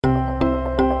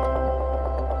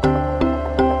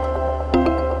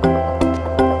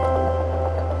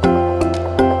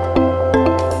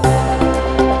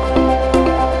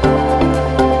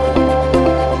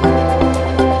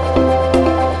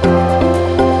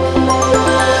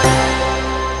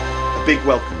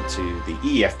to the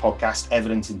EEF podcast,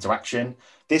 Evidence into Action.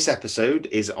 This episode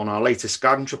is on our latest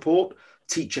guidance report,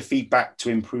 Teacher Feedback to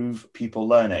Improve Pupil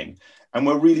Learning. And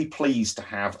we're really pleased to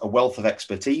have a wealth of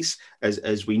expertise,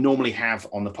 as we normally have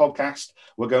on the podcast.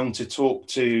 We're going to talk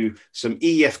to some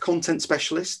EEF content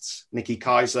specialists, Nikki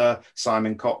Kaiser,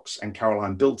 Simon Cox, and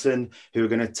Caroline Bilton, who are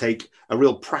going to take a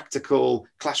real practical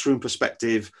classroom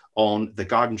perspective on the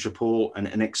guidance report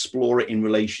and explore it in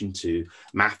relation to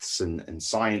maths and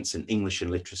science and English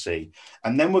and literacy.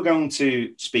 And then we're going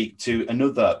to speak to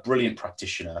another brilliant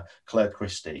practitioner, Claire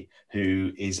Christie,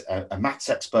 who is a maths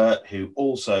expert who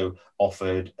also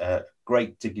offered a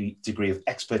great degree of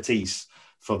expertise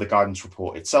for the guidance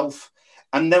report itself.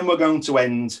 And then we're going to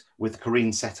end with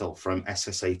Corinne Settle from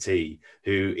SSAT,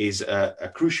 who is a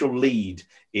crucial lead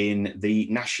in the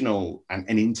national and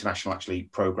international, actually,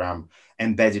 programme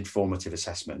Embedded Formative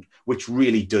Assessment, which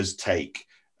really does take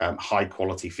high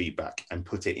quality feedback and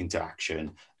put it into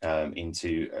action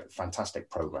into a fantastic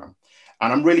programme.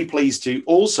 And I'm really pleased to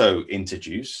also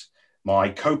introduce my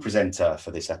co-presenter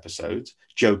for this episode,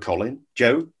 Joe Collin.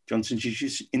 Joe, do you want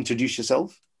to introduce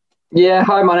yourself? Yeah,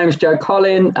 hi, my name is Joe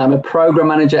Collin. I'm a program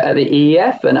manager at the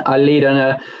EEF, and I lead on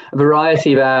a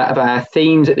variety of our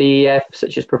themes at the EEF,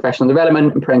 such as professional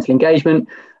development and parental engagement.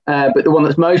 But the one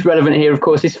that's most relevant here, of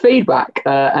course, is feedback.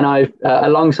 And I've,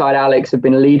 alongside Alex, have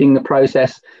been leading the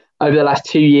process over the last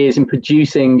 2 years in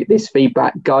producing this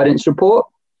feedback guidance report.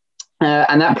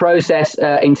 And that process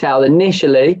entailed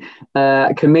initially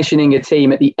commissioning a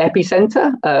team at the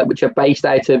Epicenter, which are based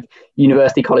out of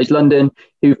University College London,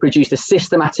 who produced a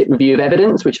systematic review of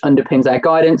evidence, which underpins our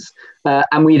guidance.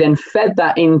 And we then fed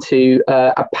that into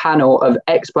a panel of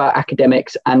expert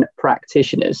academics and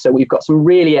practitioners. So we've got some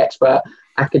really expert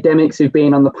academics who've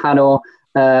been on the panel,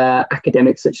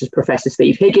 academics such as Professor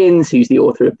Steve Higgins, who's the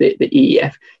author of the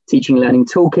EEF Teaching and Learning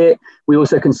Toolkit. We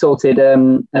also consulted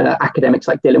academics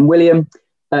like Dylan William,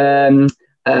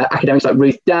 academics like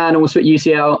Ruth Dan, also at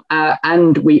UCL,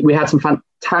 and we had some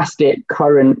fantastic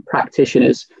current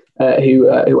practitioners who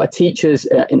are teachers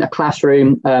in the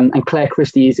classroom, and Claire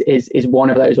Christie is one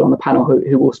of those on the panel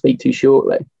who we'll speak to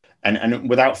shortly. And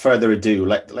without further ado,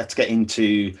 let's get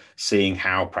into seeing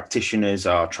how practitioners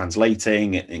are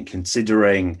translating and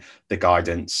considering the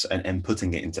guidance and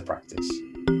putting it into practice.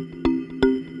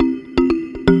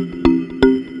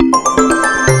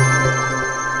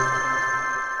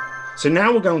 So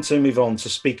now we're going to move on to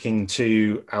speaking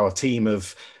to our team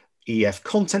of EF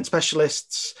content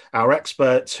specialists, our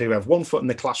experts who have one foot in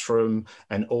the classroom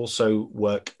and also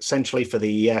work centrally for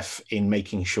the EF in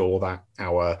making sure that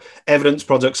our evidence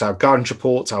products, our guidance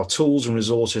reports, our tools and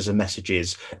resources and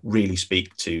messages really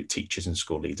speak to teachers and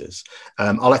school leaders.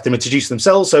 I'll let them introduce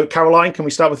themselves. So Caroline, can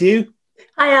we start with you?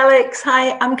 Hi, Alex.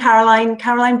 Hi, I'm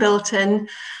Caroline Bilton.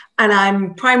 And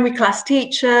I'm primary class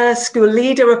teacher, school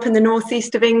leader up in the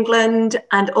northeast of England,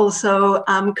 and also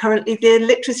currently the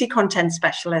literacy content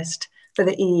specialist for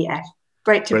the EEF.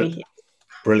 Great to be here.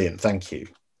 Brilliant, thank you.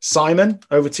 Simon,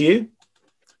 over to you.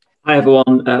 Hi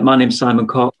everyone, my name's Simon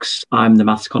Cox. I'm the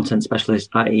maths content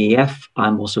specialist at EEF.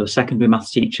 I'm also a secondary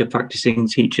maths teacher, practicing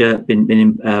teacher, been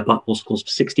in Blackpool schools for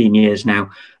 16 years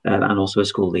now, and also a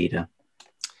school leader.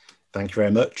 Thank you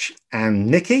very much. And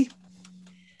Nikki?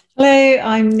 Hello,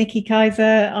 I'm Nikki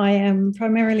Kaiser. I am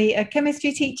primarily a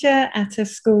chemistry teacher at a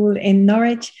school in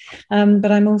Norwich,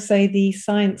 but I'm also the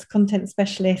science content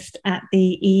specialist at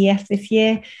the EEF this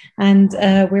year, and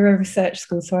we're a research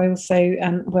school, so I also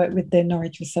work with the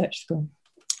Norwich Research School.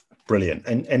 Brilliant.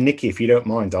 And Nikki, if you don't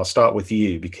mind, I'll start with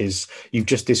you because you've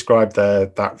just described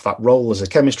that role as a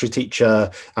chemistry teacher,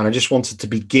 and I just wanted to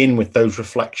begin with those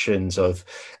reflections of,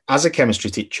 as a chemistry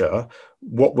teacher,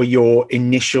 what were your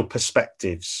initial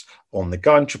perspectives on the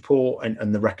guidance report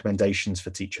and the recommendations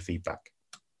for teacher feedback?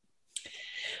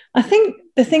 I think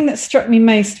the thing that struck me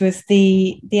most was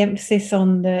the emphasis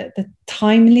on the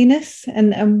timeliness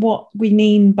and what we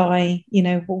mean by,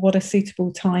 what a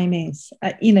suitable time is.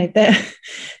 There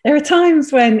are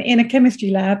times when in a chemistry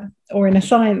lab or in a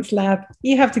science lab,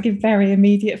 you have to give very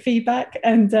immediate feedback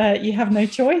and you have no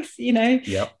choice,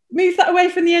 Yep. Move that away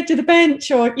from the edge of the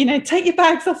bench, or take your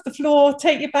bags off the floor,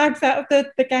 take your bags out of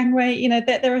the gangway.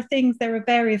 There are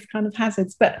various kind of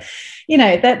hazards, but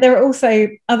there are also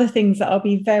other things that I'll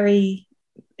be very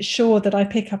sure that I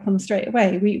pick up on straight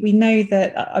away. We know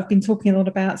that I've been talking a lot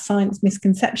about science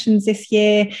misconceptions this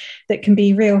year that can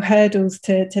be real hurdles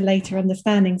to later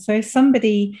understanding. So if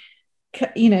somebody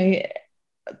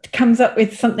comes up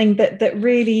with something that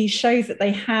really shows that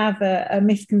they have a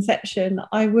misconception,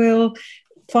 I will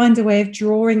find a way of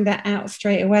drawing that out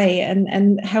straight away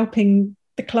and helping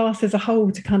the class as a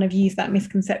whole to kind of use that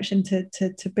misconception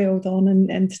to build on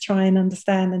and to try and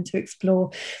understand and to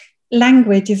explore.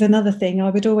 Language is another thing. I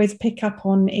would always pick up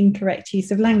on incorrect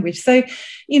use of language. So,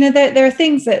 there are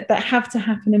things that have to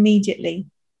happen immediately.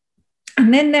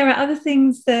 And then there are other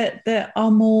things that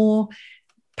are more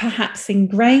perhaps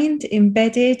ingrained,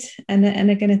 embedded, and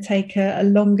are going to take a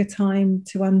longer time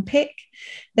to unpick.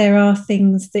 There are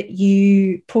things that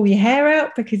you pull your hair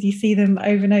out because you see them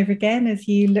over and over again as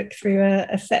you look through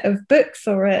a set of books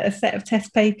or a set of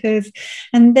test papers.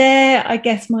 And there, I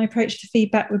guess my approach to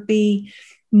feedback would be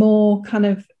more kind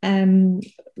of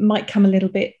might come a little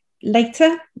bit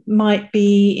later, might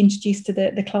be introduced to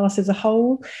the class as a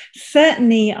whole.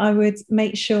 Certainly, I would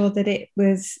make sure that it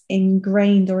was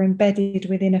ingrained or embedded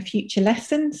within a future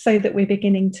lesson so that we're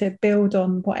beginning to build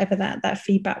on whatever that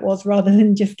feedback was, rather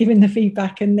than just giving the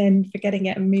feedback and then forgetting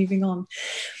it and moving on.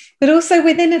 But also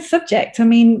within a subject, I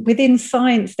mean, within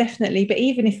science, definitely, but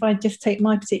even if I just take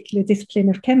my particular discipline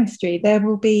of chemistry, it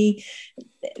will be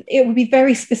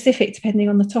very specific depending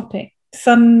on the topic.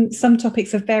 Some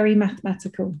topics are very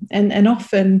mathematical, and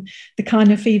often the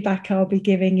kind of feedback I'll be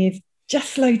giving is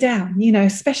just slow down,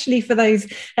 especially for those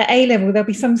at A level. There'll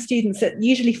be some students that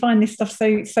usually find this stuff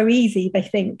so easy, they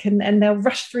think, and they'll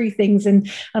rush through things, and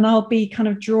I'll be kind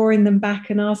of drawing them back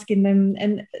and asking them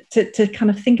and to kind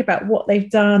of think about what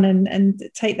they've done and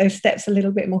take those steps a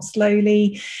little bit more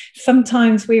slowly.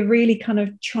 Sometimes we're really kind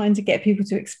of trying to get people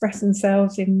to express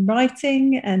themselves in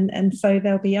writing, and so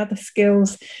there'll be other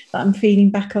skills that I'm feeding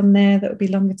back on there that will be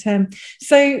longer term.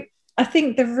 So I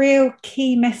think the real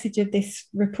key message of this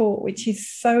report, which is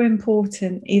so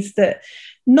important, is that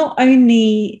not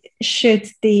only should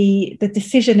the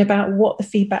decision about what the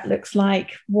feedback looks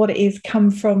like, what it is, come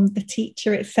from the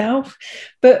teacher itself,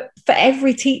 but for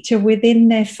every teacher within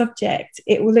their subject,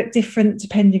 it will look different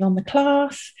depending on the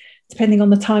class, depending on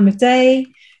the time of day,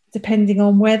 depending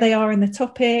on where they are in the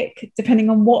topic, depending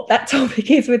on what that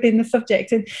topic is within the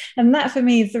subject. And that for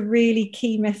me is the really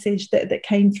key message that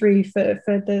came through for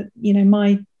the,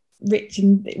 my rich,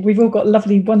 and we've all got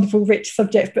lovely, wonderful, rich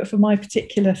subjects, but for my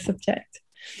particular subject.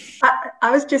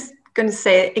 I was just going to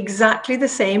say exactly the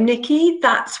same, Nikki.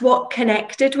 That's what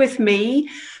connected with me,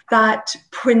 that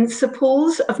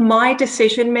principles of my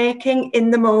decision making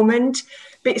in the moment.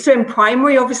 So in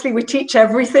primary, obviously, we teach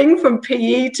everything from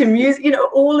PE to music,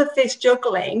 all of this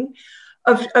juggling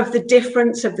of the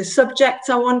difference of the subjects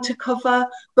I want to cover.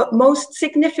 But most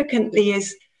significantly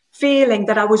is feeling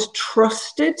that I was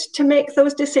trusted to make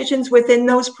those decisions within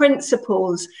those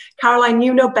principles. Caroline,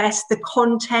 you know best the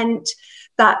content,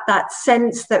 that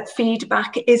sense that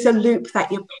feedback is a loop,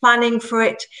 that you're planning for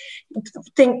it.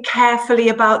 Think carefully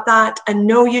about that and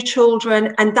know your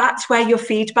children. And that's where your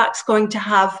feedback's going to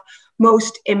have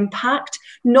most impact,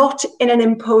 not in an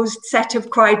imposed set of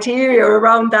criteria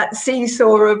around that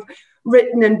seesaw of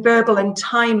written and verbal and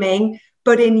timing,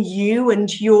 but in you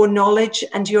and your knowledge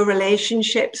and your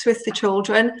relationships with the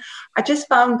children. I just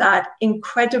found that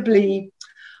incredibly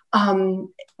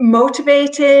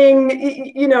motivating,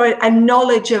 a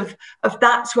knowledge of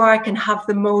that's where I can have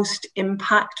the most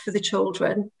impact for the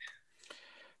children.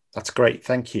 That's great,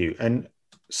 thank you. And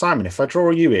Simon, if I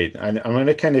draw you in, and I'm going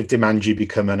to kind of demand you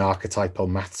become an archetypal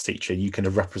maths teacher, you kind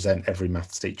of represent every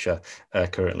maths teacher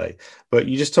currently. But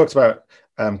you just talked about,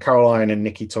 Caroline and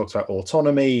Nikki talked about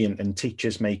autonomy and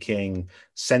teachers making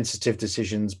sensitive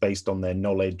decisions based on their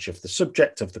knowledge of the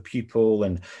subject, of the pupil,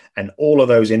 and all of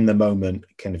those in the moment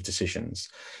kind of decisions.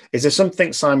 Is there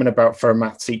something, Simon, about for a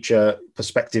maths teacher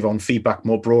perspective on feedback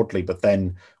more broadly, but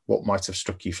then what might have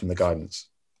struck you from the guidance?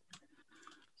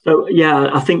 So,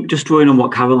 yeah, I think just drawing on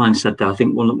what Caroline said there, I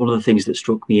think one of the things that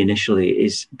struck me initially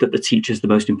is that the teacher is the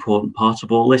most important part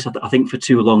of all this. I think for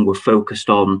too long we're focused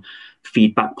on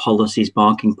feedback policies,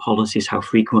 marking policies, how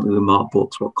frequently we mark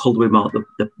books, what colour we mark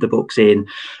the books in.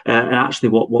 And actually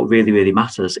what really, really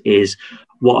matters is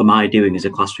what am I doing as a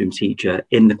classroom teacher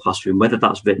in the classroom, whether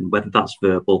that's written, whether that's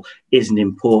verbal, isn't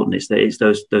important. It's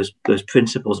those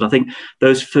principles. And I think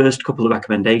those first couple of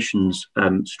recommendations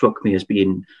struck me as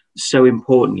being so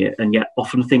important, and yet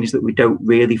often things that we don't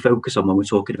really focus on when we're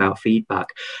talking about feedback.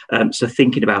 So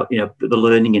thinking about the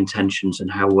learning intentions and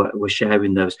how we're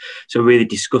sharing those. So really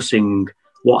discussing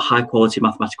what high quality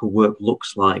mathematical work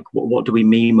looks like. What do we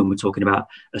mean when we're talking about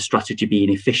a strategy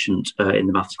being efficient in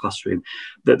the maths classroom?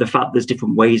 The fact there's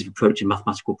different ways of approaching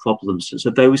mathematical problems. So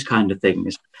those kind of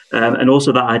things. And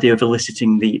also that idea of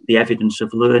eliciting the evidence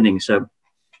of learning. So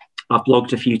I've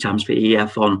blogged a few times for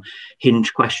EF on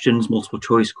hinge questions, multiple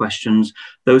choice questions.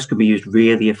 Those can be used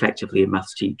really effectively in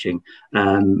maths teaching,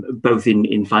 both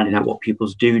in finding out what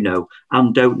pupils do know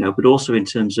and don't know, but also in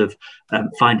terms of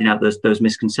finding out those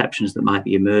misconceptions that might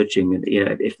be emerging, and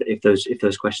if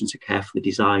those questions are carefully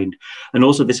designed, and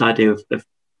also this idea of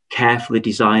carefully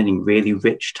designing really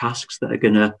rich tasks that are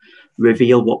going to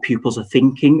reveal what pupils are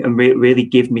thinking and really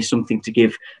give me something to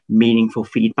give meaningful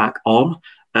feedback on.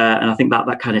 And I think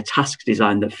that kind of task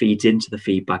design that feeds into the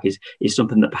feedback is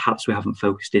something that perhaps we haven't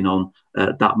focused in on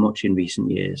that much in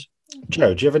recent years.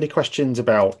 Joe, do you have any questions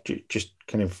about just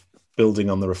kind of building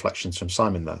on the reflections from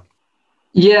Simon there?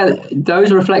 Yeah,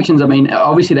 those reflections, I mean,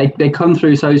 obviously they come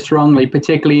through so strongly,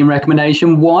 particularly in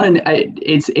recommendation one. And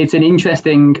it's an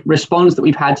interesting response that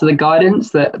we've had to the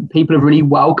guidance, that people have really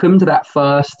welcomed that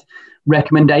first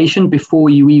recommendation before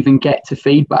you even get to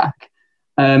feedback.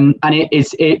 And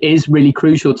it is really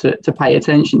crucial to pay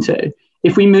attention to.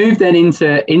 If we move then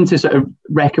into sort of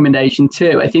recommendation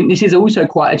two, I think this is also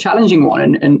quite a challenging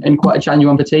one and quite a challenging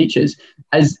one for teachers.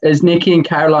 As Nikki and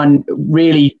Caroline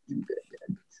really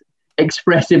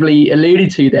expressively alluded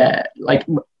to there, like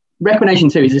recommendation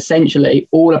two is essentially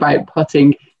all about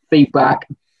putting feedback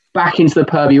back into the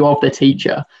purview of the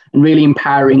teacher and really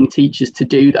empowering teachers to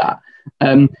do that.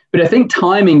 But I think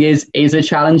timing is a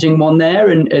challenging one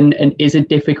there and is a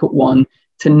difficult one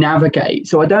to navigate.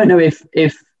 So I don't know if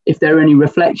there are any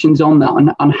reflections on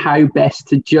that, on how best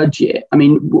to judge it. I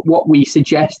mean, what we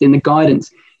suggest in the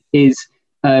guidance is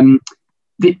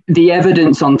the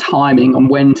evidence on timing on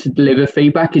when to deliver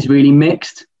feedback is really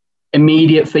mixed.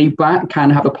 Immediate feedback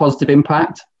can have a positive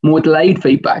impact. More delayed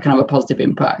feedback can have a positive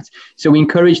impact. So we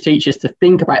encourage teachers to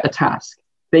think about the task,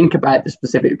 think about the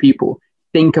specific pupil,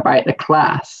 think about the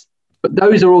class. But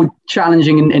those are all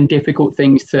challenging and difficult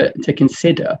things to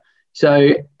consider.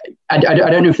 So I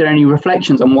don't know if there are any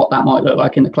reflections on what that might look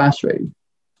like in the classroom.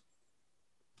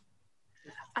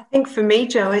 I think for me,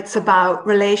 Joe, it's about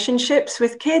relationships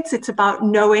with kids. It's about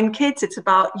knowing kids. It's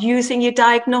about using your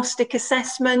diagnostic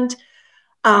assessment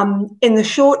in the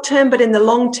short term, but in the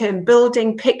long term,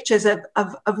 building pictures of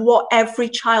what every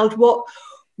child,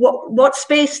 what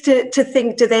space to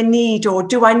think do they need, or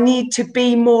do I need to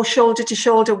be more shoulder to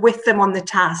shoulder with them on the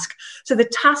task? So the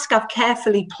task I've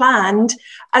carefully planned.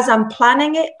 As I'm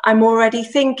planning it, I'm already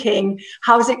thinking,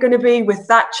 how's it going to be with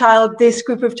that child, this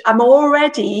group of, I'm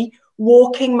already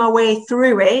walking my way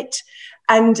through it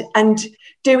and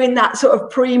doing that sort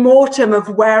of pre-mortem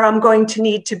of where I'm going to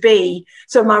need to be.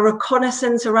 So my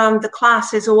reconnaissance around the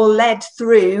class is all led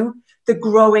through the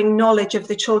growing knowledge of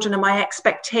the children and my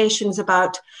expectations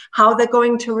about how they're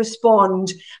going to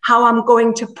respond, how I'm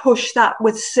going to push that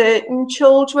with certain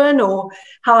children, or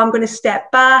how I'm going to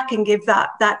step back and give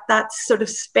that sort of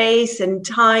space and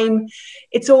time.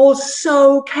 It's all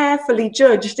so carefully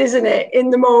judged, isn't it,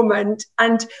 in the moment?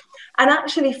 And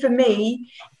actually for me,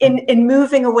 in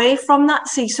moving away from that,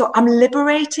 so I'm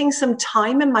liberating some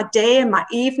time in my day and my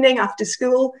evening after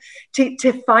school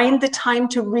to find the time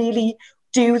to really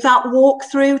do that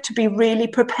walkthrough, to be really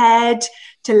prepared,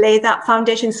 to lay that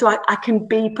foundation so I can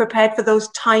be prepared for those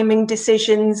timing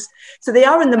decisions. So they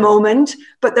are in the moment,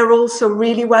 but they're also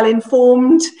really well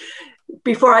informed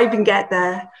before I even get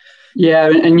there. Yeah,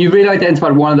 and you really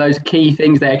identified one of those key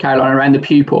things there, Caroline, around the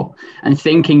pupil and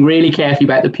thinking really carefully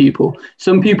about the pupil.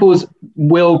 Some pupils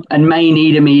will and may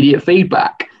need immediate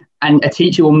feedback, and a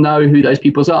teacher will know who those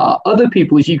pupils are. Other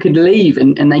pupils you could leave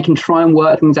and they can try and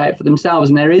work things out for themselves.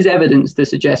 And there is evidence to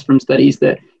suggest from studies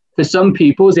that for some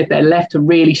pupils, if they're left to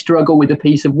really struggle with a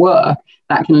piece of work,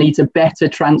 that can lead to better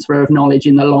transfer of knowledge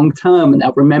in the long term, and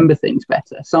they'll remember things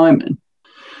better. Simon?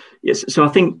 Yes, so I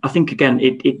think again,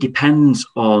 it depends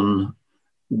on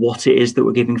what it is that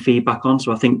we're giving feedback on.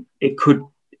 So I think it could,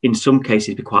 in some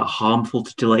cases, be quite harmful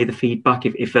to delay the feedback.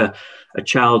 If a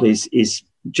child is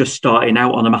just starting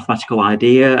out on a mathematical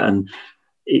idea and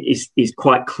is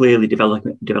quite clearly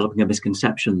developing a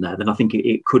misconception there, then I think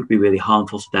it could be really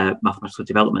harmful to their mathematical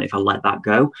development if I let that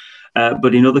go.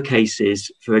 But in other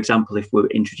cases, for example, if we're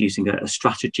introducing a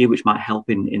strategy which might help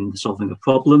in the solving of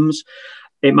problems,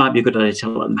 it might be a good idea to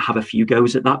let them have a few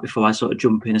goes at that before I sort of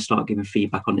jump in and start giving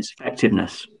feedback on its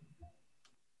effectiveness.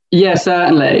 Yeah,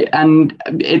 certainly. And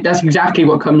that's exactly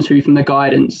what comes through from the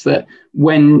guidance, that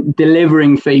when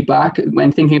delivering feedback,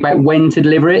 when thinking about when to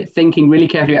deliver it, thinking really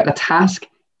carefully about the task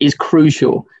is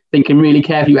crucial. Thinking really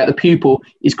carefully about the pupil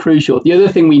is crucial. The other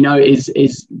thing we know is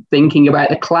thinking about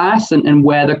the class and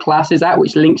where the class is at,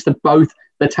 which links to both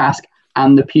the task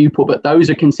and the pupil. But those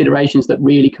are considerations that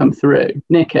really come through.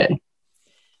 Nikki?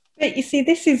 But you see,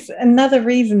 this is another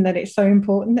reason that it's so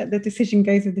important that the decision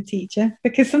goes with the teacher,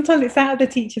 because sometimes it's out of the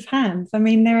teacher's hands. I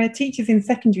mean, there are teachers in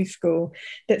secondary school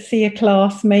that see a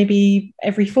class maybe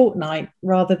every fortnight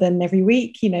rather than every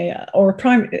week, or a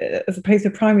primary, as opposed to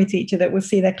a primary teacher that will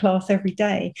see their class every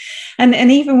day. And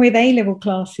even with A-level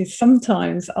classes,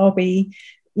 sometimes I'll be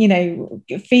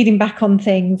feeding back on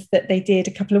things that they did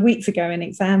a couple of weeks ago in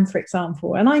exam, for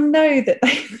example. And I know that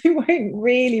they won't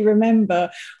really remember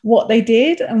what they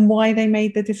did and why they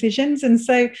made the decisions. And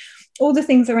so all the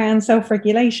things around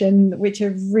self-regulation, which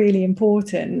are really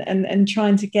important, and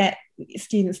trying to get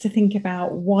students to think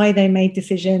about why they made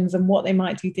decisions and what they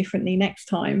might do differently next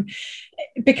time,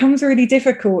 it becomes really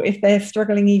difficult if they're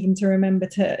struggling even to remember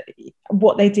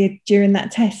what they did during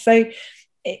that test. So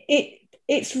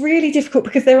it's really difficult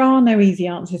because there are no easy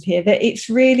answers here. That it's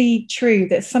really true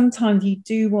that sometimes you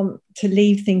do want to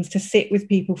leave things to sit with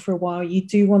people for a while. You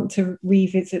do want to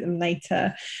revisit them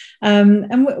later.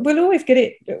 And we'll always get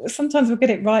it. Sometimes we'll get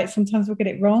it right. Sometimes we'll get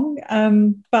it wrong.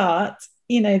 But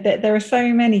there are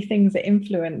so many things that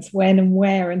influence when and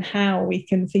where and how we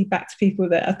can feed back to people,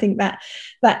 that I think that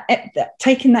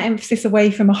taking that emphasis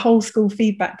away from a whole school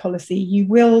feedback policy, you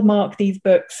will mark these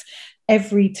books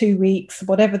every 2 weeks,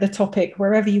 whatever the topic,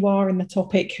 wherever you are in the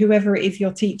topic, whoever it is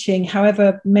you're teaching,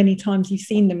 however many times you've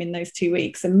seen them in those 2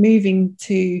 weeks, and moving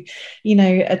to,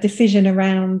 a decision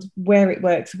around where it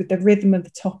works with the rhythm of the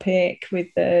topic, with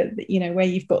the, where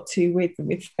you've got to with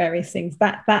various things.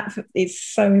 That is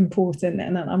so important,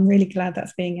 and I'm really glad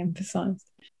that's being emphasised.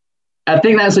 I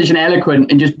think that's such an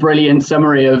eloquent and just brilliant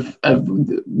summary of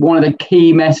one of the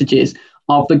key messages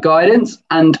of the guidance.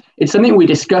 And it's something we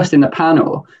discussed in the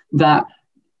panel, that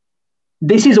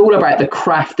this is all about the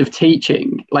craft of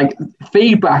teaching. Like,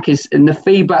 feedback and the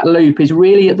feedback loop is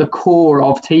really at the core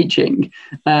of teaching.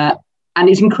 And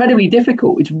it's incredibly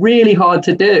difficult. It's really hard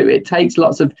to do. It takes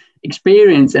lots of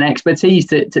experience and expertise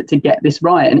to get this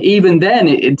right. And even then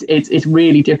it's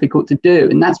really difficult to do.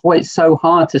 And that's why it's so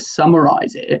hard to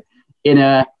summarize it in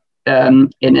a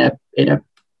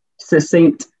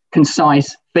succinct,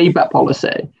 concise feedback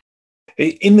policy.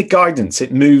 In the guidance,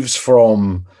 it moves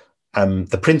from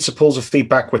the principles of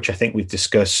feedback, which I think we've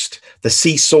discussed, the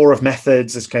seesaw of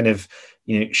methods, this kind of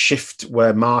shift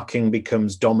where marking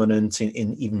becomes dominant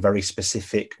in even very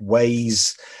specific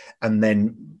ways, and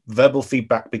then verbal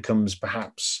feedback becomes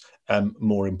perhaps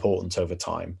more important over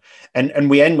time. And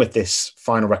we end with this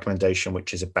final recommendation,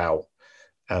 which is about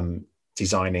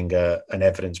designing an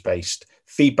evidence-based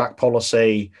feedback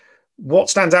policy.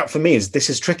 What stands out for me is this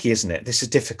is tricky, isn't it? This is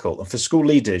difficult. And for school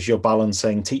leaders, you're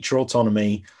balancing teacher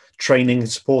autonomy, training and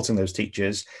supporting those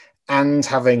teachers, and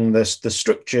having the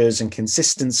structures and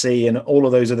consistency and all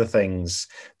of those other things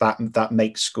that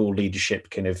make school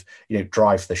leadership kind of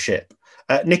drive the ship.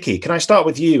 Nikki, can I start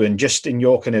with you, and just in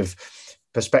your kind of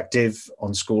perspective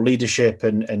on school leadership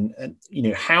and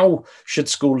how should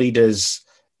school leaders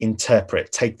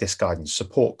take this guidance,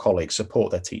 support colleagues, support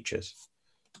their teachers?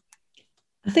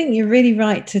 I think you're really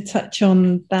right to touch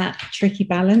on that tricky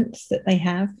balance that they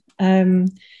have,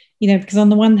 because on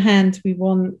the one hand, we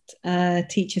want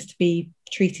teachers to be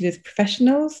treated as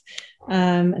professionals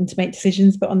and to make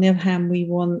decisions, but on the other hand, we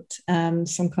want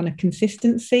some kind of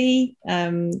consistency,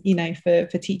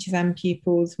 for teachers and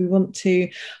pupils. We want to,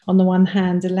 on the one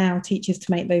hand, allow teachers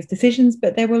to make those decisions,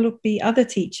 but there will be other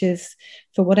teachers,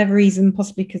 for whatever reason,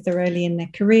 possibly because they're early in their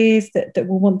careers, that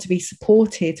will want to be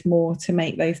supported more to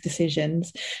make those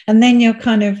decisions. And then you're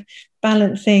kind of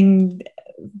balancing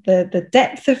the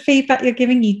depth of feedback you're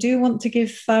giving. You do want to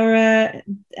give thorough,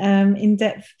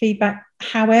 in-depth feedback,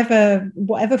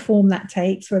 whatever form that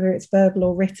takes, whether it's verbal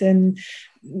or written,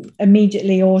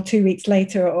 immediately or 2 weeks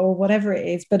later or whatever it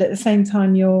is. But at the same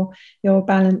time, you're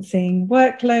balancing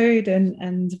workload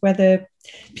and whether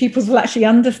pupils will actually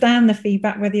understand the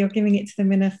feedback, whether you're giving it to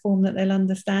them in a form that they'll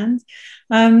understand.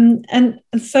 And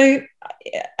so,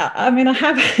 I mean, I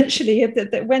have actually,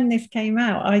 that when this came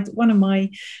out, one of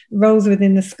my roles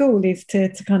within the school is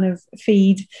to kind of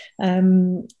feed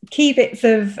key bits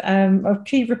of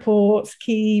key reports,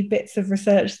 key bits of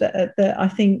research that I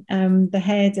think the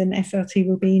head and SLT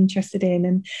will be interested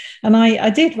in. And I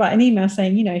did write an email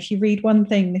saying, if you read one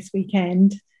thing this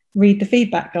weekend, read the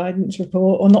feedback guidance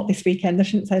report, or not this weekend, I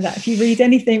shouldn't say that. If you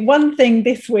read one thing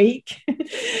this week,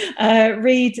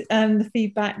 read the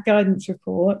feedback guidance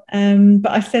report.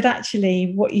 But I said,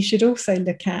 actually, what you should also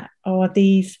look at are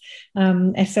these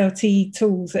SLT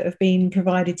tools that have been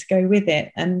provided to go with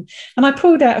it. And I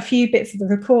pulled out a few bits of the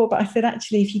report, but I said,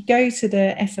 actually, if you go to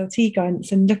the SLT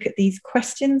guidance and look at these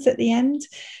questions at the end,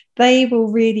 they will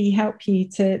really help you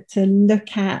to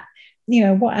look at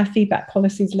what our feedback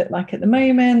policies look like at the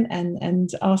moment, and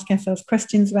ask ourselves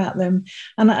questions about them.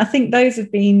 And I think those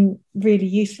have been really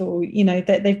useful,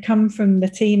 that they've come from the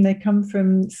team, they come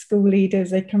from school leaders,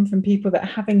 they come from people that are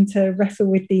having to wrestle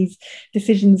with these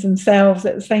decisions themselves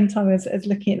at the same time as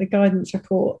looking at the guidance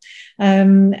report.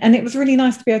 And it was really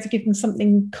nice to be able to give them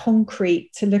something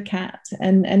concrete to look at.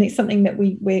 And it's something that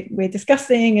we're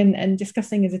discussing and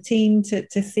discussing as a team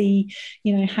to see,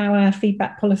 how our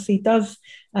feedback policy does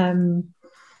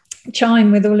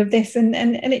chime with all of this, and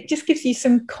it just gives you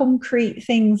some concrete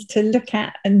things to look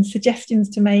at and suggestions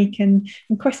to make and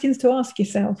questions to ask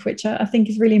yourself, which I think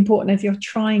is really important as you're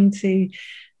trying to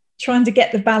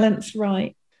get the balance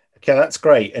right. Okay, that's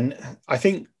great. And I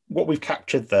think what we've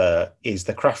captured there is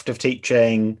the craft of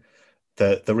teaching,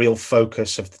 the real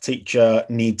focus of the teacher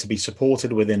need to be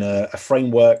supported within a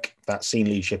framework that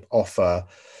senior leadership offer.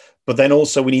 But then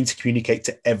also we need to communicate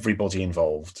to everybody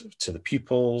involved, to the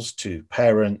pupils, to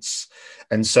parents.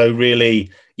 And so really,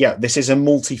 this is a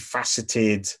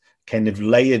multifaceted kind of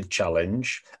layered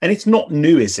challenge. And it's not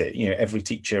new, is it? Every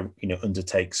teacher,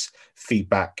 undertakes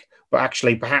feedback. But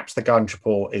actually, perhaps the guidance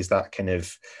report is that kind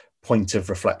of point of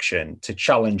reflection to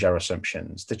challenge our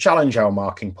assumptions, to challenge our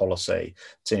marking policy,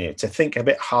 to think a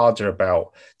bit harder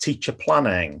about teacher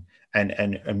planning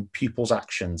and pupils'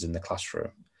 actions in the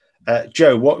classroom.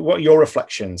 Joe, what are your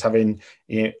reflections, having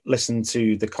listened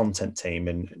to the content team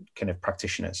and kind of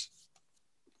practitioners?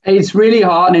 It's really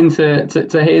heartening to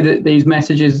hear that these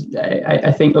messages,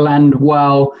 I think, land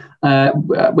well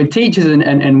with teachers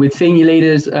and with senior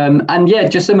leaders.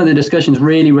 Just some of the discussions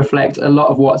really reflect a lot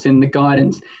of what's in the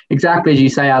guidance. Exactly as you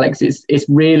say, Alex, it's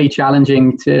really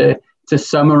challenging to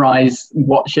summarise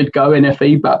what should go in a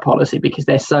feedback policy because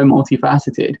they're so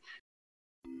multifaceted.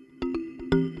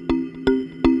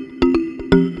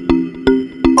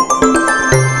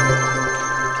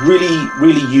 Really,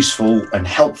 really useful and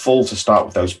helpful to start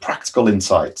with those practical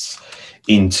insights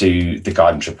into the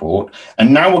guidance report.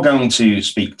 And now we're going to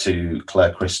speak to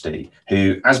Claire Christie,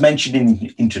 who, as mentioned in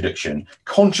the introduction,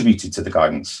 contributed to the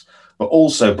guidance, but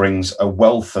also brings a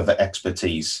wealth of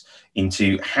expertise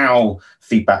into how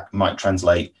feedback might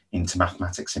translate into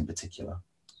mathematics in particular.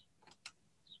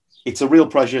 It's a real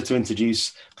pleasure to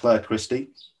introduce Claire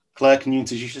Christie. Claire, can you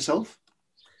introduce yourself?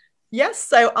 Yes,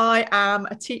 so I am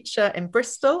a teacher in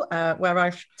Bristol, where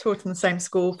I've taught in the same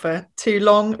school for too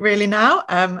long, really now.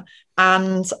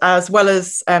 And as well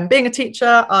as being a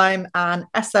teacher, I'm an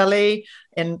SLE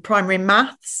in primary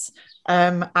maths.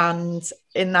 And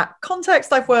in that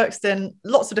context, I've worked in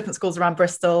lots of different schools around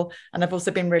Bristol, and I've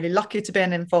also been really lucky to be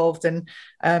involved in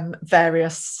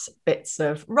various bits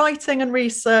of writing and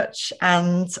research,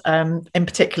 and in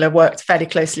particular worked fairly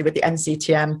closely with the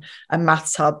NCTM and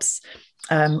Maths Hubs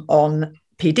on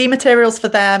PD materials for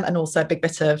them, and also a big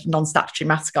bit of non-statutory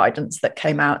maths guidance that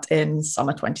came out in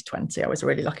summer 2020. I was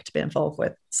really lucky to be involved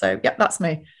with. So yeah, that's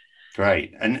me.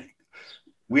 Great. And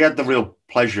we had the real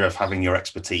pleasure of having your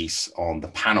expertise on the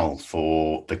panel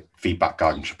for the feedback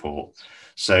guidance report.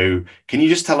 So can you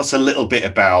just tell us a little bit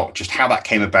about just how that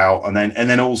came about, and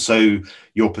then also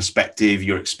your perspective,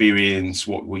 your experience,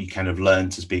 what you kind of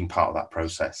learned as being part of that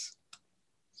process?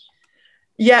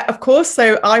 Yeah, of course.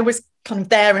 So I was kind of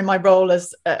there in my role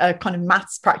as a kind of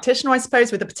maths practitioner, I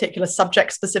suppose, with a particular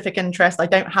subject specific interest. I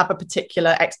don't have a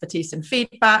particular expertise in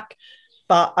feedback,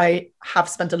 but I have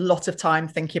spent a lot of time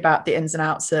thinking about the ins and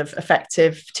outs of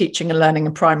effective teaching and learning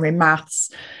in primary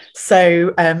maths.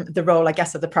 So the role, I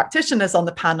guess, of the practitioners on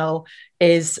the panel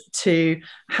is to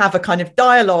have a kind of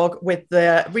dialogue with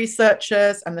the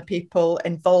researchers and the people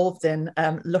involved in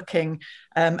looking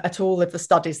at all of the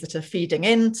studies that are feeding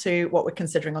into what we're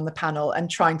considering on the panel, and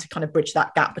trying to kind of bridge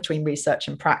that gap between research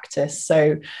and practice.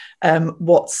 So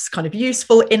what's kind of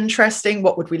useful, interesting,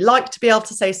 what would we like to be able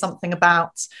to say something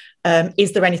about?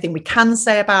 Is there anything we can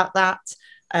say about that?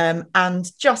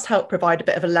 And just help provide a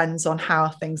bit of a lens on how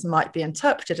things might be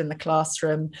interpreted in the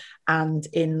classroom and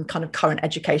in kind of current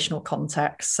educational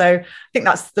context. So I think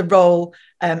that's the role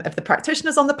of the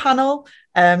practitioners on the panel.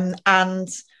 And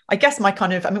I guess my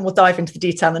kind of, we'll dive into the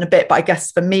detail in a bit, but I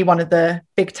guess for me, one of the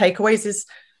big takeaways is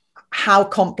how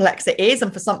complex it is.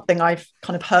 And for something I've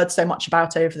kind of heard so much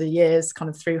about over the years, kind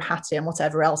of through Hattie and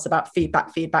whatever else about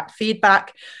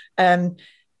feedback,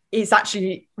 it's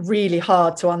actually really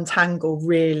hard to untangle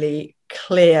really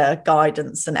clear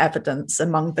guidance and evidence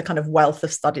among the kind of wealth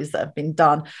of studies that have been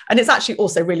done. And it's actually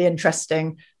also really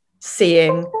interesting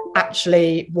seeing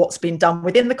actually what's been done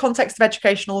within the context of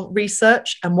educational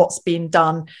research and what's been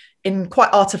done in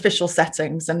quite artificial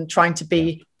settings, and trying to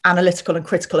be analytical and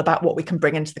critical about what we can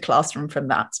bring into the classroom from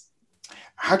that.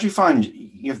 How do you find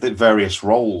you have the various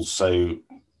roles? So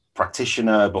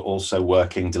practitioner, but also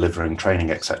working, delivering training,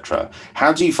 etc.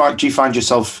 How do you find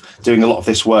yourself doing a lot of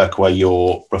this work where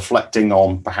you're reflecting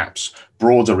on perhaps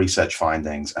broader research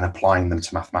findings and applying them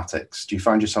to mathematics? Do you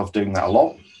find yourself doing that a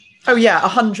lot? Oh yeah,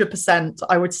 100%.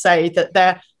 I would say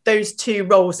that those two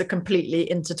roles are completely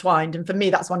intertwined. And for me,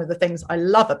 that's one of the things I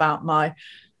love about my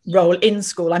role in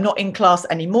school. I'm not in class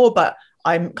anymore, but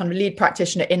I'm kind of lead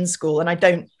practitioner in school, and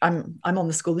I'm on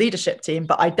the school leadership team,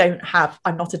 but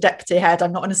I'm not a deputy head,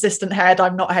 I'm not an assistant head,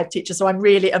 I'm not a head teacher. So I'm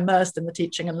really immersed in the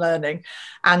teaching and learning.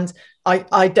 And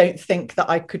I don't think that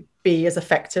I could be as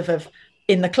effective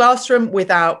in the classroom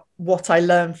without what I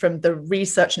learned from the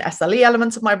research and SLE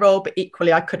elements of my role, but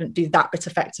equally I couldn't do that bit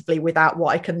effectively without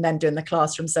what I can then do in the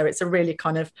classroom. So it's a really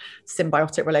kind of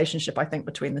symbiotic relationship, I think,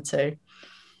 between the two.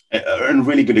 A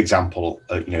really good example,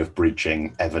 of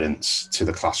bridging evidence to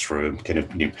the classroom, kind of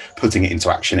putting it into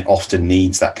action. It often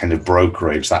needs that kind of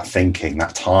brokerage, that thinking,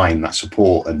 that time, that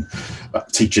support, and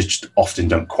teachers just often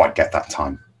don't quite get that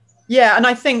time. Yeah, and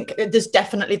I think there's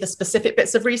definitely the specific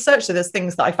bits of research. So there's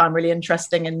things that I found really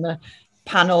interesting in the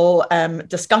panel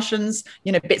discussions,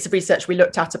 bits of research we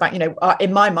looked at about,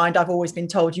 in my mind, I've always been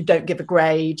told you don't give a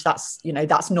grade. That's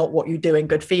not what you do in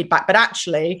good feedback. But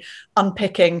actually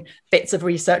unpicking bits of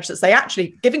research that say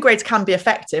actually giving grades can be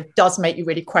effective does make you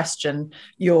really question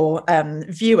your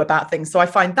view about things. So I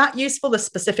find that useful, the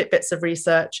specific bits of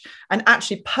research. And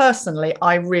actually, personally,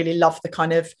 I really love the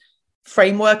kind of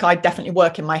framework. I definitely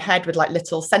work in my head with like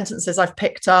little sentences I've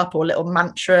picked up or little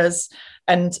mantras.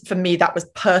 And for me, that was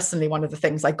personally one of the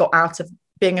things I got out of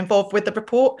being involved with the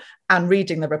report and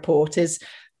reading the report, is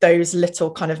those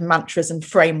little kind of mantras and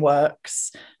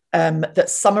frameworks that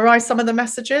summarize some of the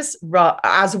messages,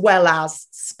 as well as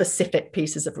specific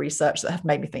pieces of research that have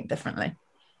made me think differently.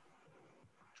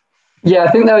 Yeah,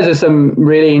 I think those are some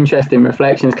really interesting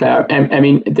reflections, Claire. I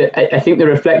think the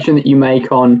reflection that you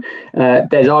make on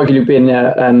there's arguably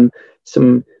been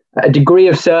a degree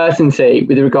of certainty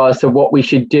with regards to what we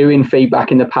should do in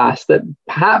feedback in the past that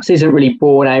perhaps isn't really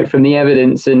borne out from the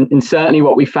evidence. And certainly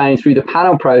what we found through the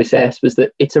panel process was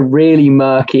that it's a really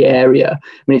murky area.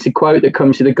 It's a quote that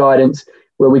comes to the guidance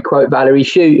where we quote Valerie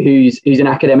Shute, who's an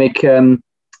academic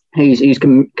who's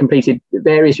completed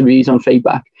various reviews on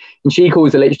feedback. And she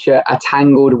calls the literature a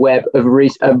tangled web of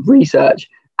research.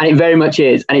 And it very much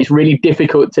is. And it's really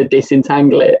difficult to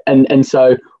disentangle it. And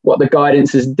so what the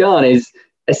guidance has done is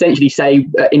essentially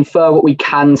infer what we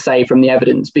can say from the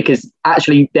evidence, because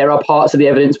actually there are parts of the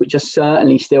evidence which are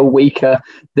certainly still weaker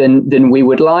than we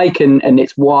would like. And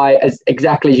it's why,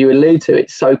 exactly as you allude to,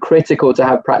 it's so critical to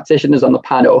have practitioners on the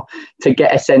panel to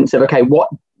get a sense of, okay,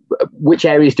 which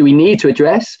areas do we need to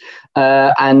address,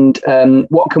 and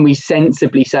what can we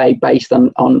sensibly say based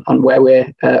on where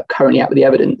we're currently at with the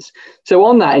evidence. So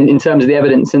on that, in terms of the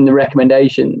evidence and the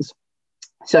recommendations,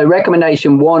 so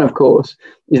recommendation 1, of course,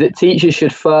 is that teachers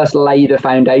should first lay the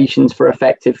foundations for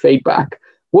effective feedback.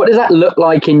 What does that look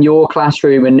like in your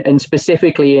classroom and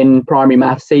specifically in primary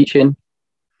maths teaching?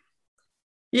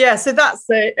 Yeah, so that's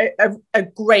a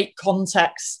great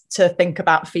context to think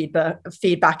about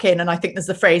feedback in. And I think there's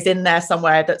a phrase in there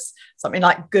somewhere that's something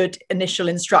like good initial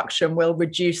instruction will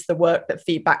reduce the work that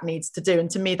feedback needs to do. And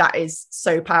to me, that is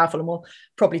so powerful. And we'll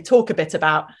probably talk a bit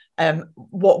about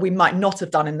what we might not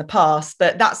have done in the past.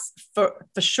 But that's for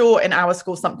sure in our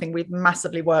school, something we've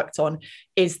massively worked on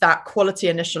is that quality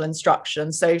initial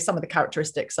instruction. So some of the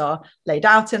characteristics are laid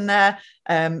out in there,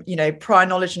 prior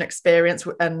knowledge and experience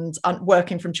and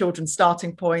working from children's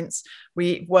starting points.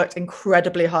 We worked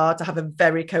incredibly hard to have a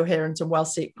very coherent and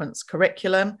well-sequenced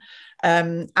curriculum.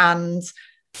 And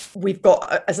we've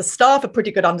got, as a staff, a pretty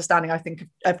good understanding, I think,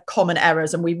 of common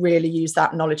errors. And we really use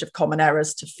that knowledge of common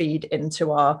errors to feed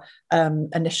into our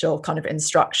initial kind of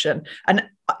instruction. And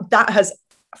that has,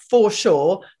 for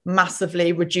sure,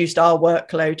 massively reduced our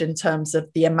workload in terms of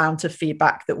the amount of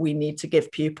feedback that we need to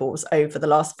give pupils over the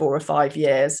last 4 or 5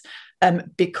 years,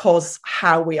 because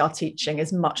how we are teaching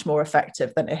is much more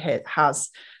effective than it has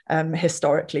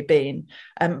historically been.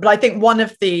 But I think one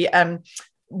of the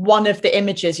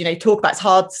images, talk about, it's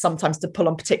hard sometimes to pull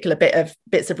on particular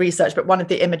bits of research, but one of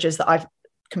the images that I've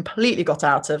completely got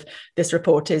out of this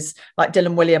report is like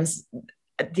Dylan Williams,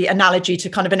 the analogy to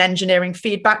kind of an engineering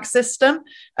feedback system.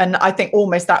 And I think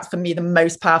almost that's for me the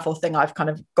most powerful thing I've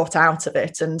kind of got out of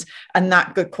it. And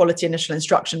that good quality initial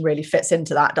instruction really fits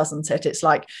into that, doesn't it? It's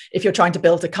like if you're trying to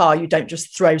build a car, you don't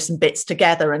just throw some bits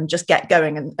together and just get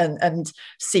going and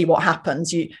see what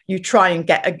happens. You try and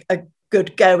get a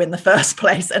good go in the first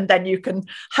place, and then you can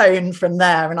hone from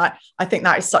there. And I think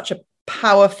that is such a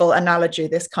powerful analogy,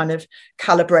 this kind of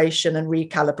calibration and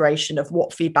recalibration of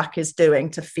what feedback is doing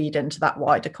to feed into that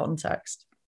wider context.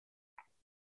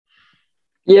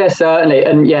 Yeah, certainly.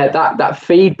 And yeah, that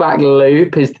feedback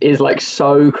loop is like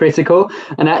so critical.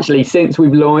 And actually, since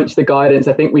we've launched the guidance,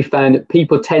 I think we found that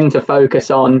people tend to focus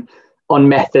on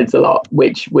methods a lot,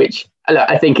 which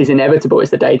I think is inevitable.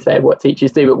 It's the day-to-day of what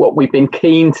teachers do. But what we've been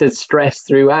keen to stress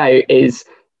throughout is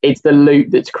it's the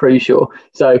loop that's crucial.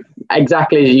 So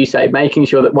exactly as you say, making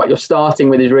sure that what you're starting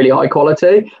with is really high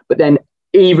quality, but then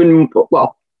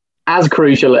as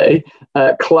crucially,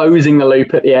 closing the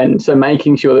loop at the end. So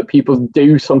making sure that people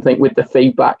do something with the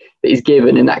feedback that is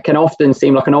given. And that can often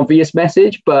seem like an obvious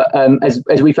message, but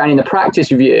as we found in the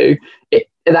practice review,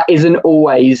 that isn't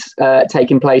always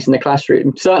taking place in the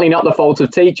classroom. Certainly not the fault of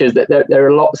teachers, that there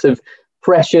are lots of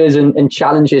pressures and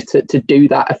challenges to do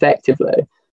that effectively.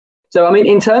 So, I mean,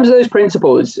 in terms of those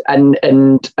principles, and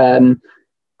I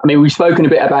mean, we've spoken a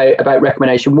bit about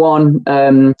recommendation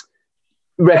 1.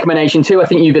 Recommendation 2, I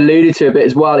think you've alluded to a bit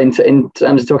as well in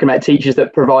terms of talking about teachers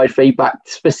that provide feedback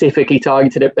specifically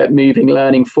targeted at moving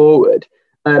learning forward.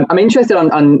 I'm interested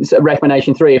on sort of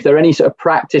recommendation 3, if there are any sort of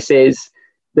practices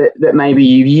that maybe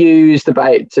you've used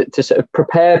to sort of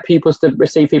prepare pupils to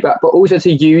receive feedback, but also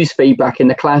to use feedback in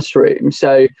the classroom.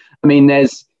 So, I mean,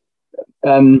 there's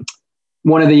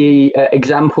one of the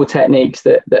example techniques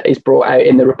that is brought out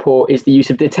in the report is the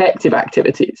use of detective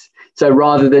activities. So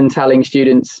rather than telling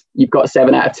students you've got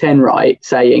 7 out of 10 right,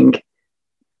 saying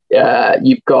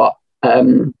you've got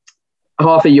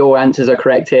half of your answers are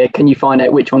correct here, can you find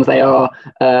out which ones they are?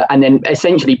 And then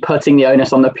essentially putting the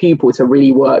onus on the pupil to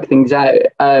really work things out.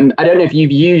 I don't know if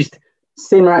you've used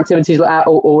similar activities like that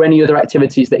or any other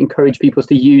activities that encourage pupils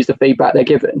to use the feedback they're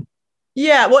given.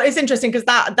 Yeah, well, it's interesting because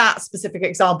that specific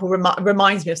example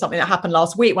reminds me of something that happened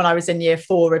last week when I was in year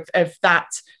 4 of that,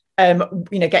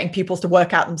 getting pupils to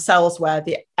work out themselves where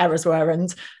the errors were.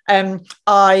 And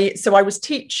I was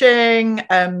teaching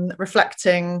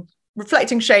reflecting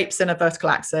shapes in a vertical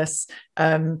axis,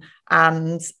 and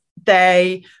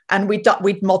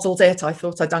we'd modelled it. I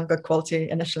thought I'd done good quality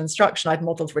initial instruction. I'd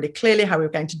modelled really clearly how we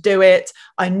were going to do it.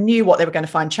 I knew what they were going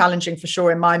to find challenging for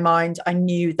sure in my mind. I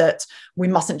knew that we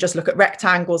mustn't just look at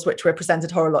rectangles, which were presented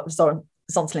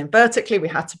horizontally and vertically. We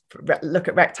had to look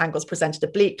at rectangles presented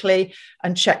obliquely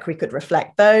and check we could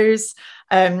reflect those.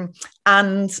 And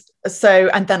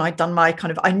then I'd done my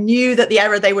I knew that the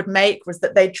error they would make was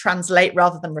that they'd translate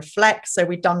rather than reflect. So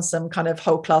we'd done some kind of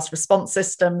whole class response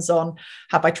systems on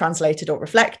have I translated or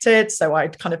reflected. So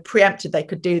I'd kind of preempted they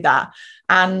could do that.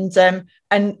 And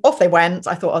off they went.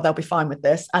 I thought, they'll be fine with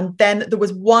this. And then there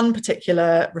was one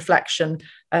particular reflection.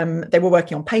 They were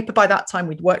working on paper by that time.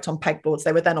 We'd worked on pegboards.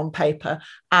 They were then on paper.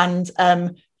 And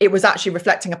it was actually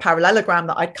reflecting a parallelogram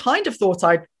that I kind of thought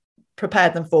I'd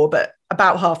prepared them for, but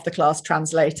about half the class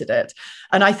translated it.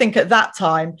 And I think at that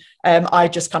time, I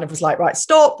just kind of was like, right,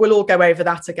 stop, we'll all go over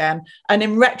that again. And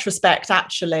in retrospect,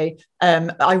 actually,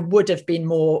 I would have been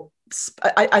more,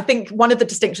 I think one of the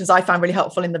distinctions I found really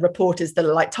helpful in the report is the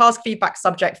like task feedback,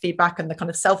 subject feedback, and the kind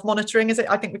of self-monitoring, is it?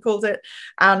 I think we called it.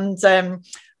 And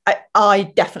I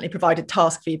definitely provided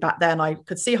task feedback then. I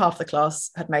could see half the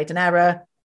class had made an error,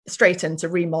 straight into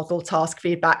remodel task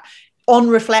feedback. On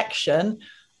reflection,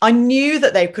 I knew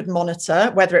that they could monitor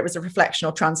whether it was a reflection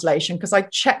or translation because I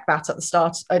checked that at the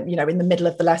start, in the middle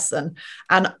of the lesson.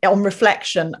 And on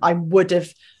reflection, I would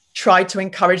have tried to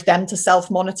encourage them to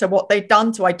self-monitor what they'd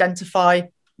done to identify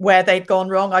where they'd gone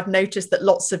wrong. I've noticed that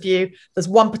lots of you, there's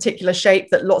one particular shape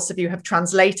that lots of you have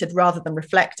translated rather than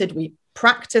reflected. We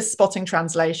practice spotting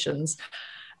translations.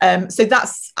 So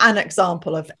that's an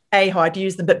example of A, how I'd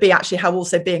use them, but B, actually how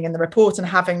also being in the report and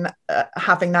having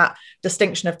that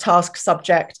distinction of task,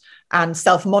 subject and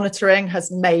self-monitoring has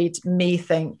made me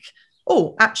think,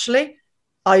 actually,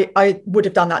 I would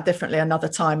have done that differently another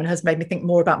time, and has made me think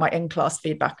more about my in-class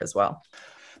feedback as well.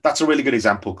 That's a really good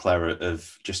example, Clara,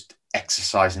 of just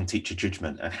exercising teacher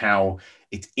judgment and how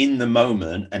it's in the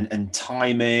moment and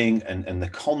timing and the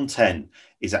content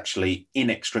is actually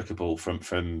inextricable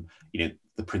from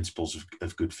the principles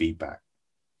of good feedback.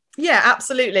 Yeah,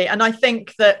 absolutely. And I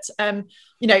think that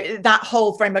that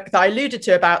whole framework that I alluded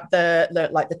to about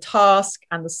the task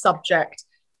and the subject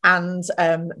and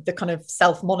the kind of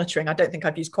self-monitoring, I don't think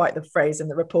I've used quite the phrase in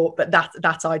the report, but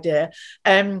that idea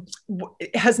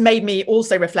has made me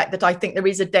also reflect that I think there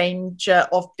is a danger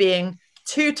of being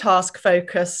too task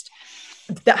focused,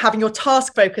 that having your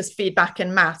task focused feedback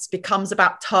in maths becomes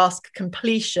about task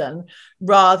completion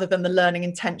rather than the learning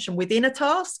intention within a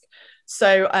task.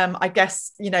 So I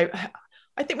guess,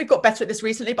 I think we've got better at this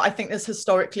recently, but I think there's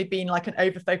historically been like an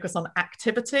overfocus on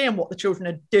activity and what the children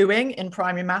are doing in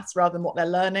primary maths rather than what they're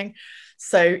learning.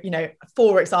 So,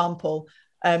 for example,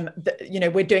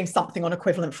 we're doing something on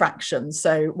equivalent fractions.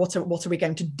 So what are we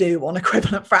going to do on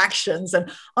equivalent fractions?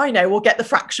 And I know we'll get the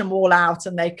fraction wall out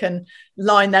and they can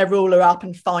line their ruler up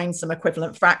and find some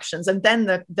equivalent fractions. And then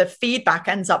the feedback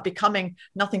ends up becoming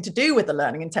nothing to do with the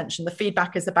learning intention. The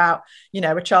feedback is about,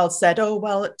 a child said, oh,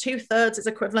 well, 2/3 is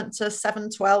equivalent to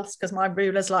 7/12 because my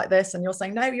ruler's like this. And you're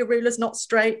saying, no, your ruler's not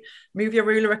straight. Move your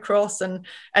ruler across. And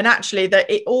actually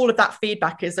all of that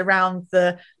feedback is around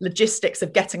the logistics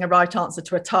of getting a right answer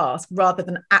to a task rather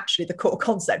than actually the core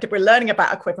concept. If we're learning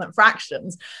about equivalent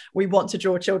fractions, we want to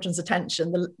draw children's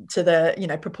attention to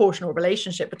the proportional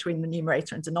relationship between the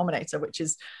numerator and denominator, which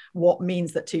is what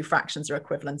means that two fractions are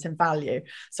equivalent in value.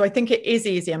 So I think it is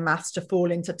easy in maths to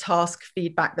fall into task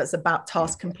feedback that's about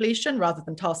task completion rather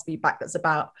than task feedback that's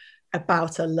about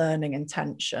a learning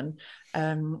intention.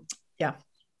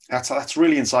 That's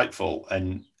really insightful.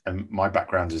 And my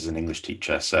background is an English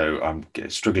teacher, so I'm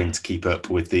struggling to keep up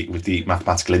with the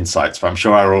mathematical insights, but I'm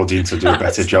sure our audience will do a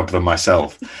better job than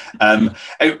myself.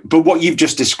 But what you've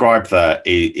just described there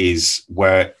is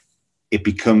where it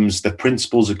becomes the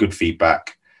principles of good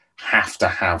feedback have to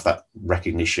have that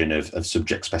recognition of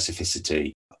subject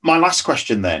specificity. My last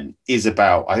question then is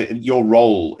about your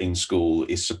role in school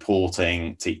is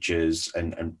supporting teachers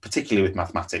and particularly with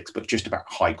mathematics, but just about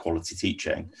high quality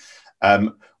teaching.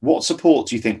 What support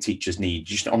do you think teachers need,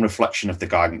 just on reflection of the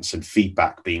guidance and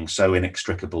feedback being so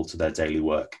inextricable to their daily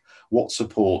work? What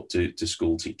support do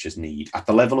school teachers need at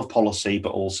the level of policy,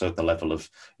 but also at the level of,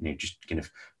 just kind of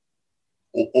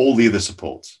all the other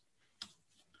supports?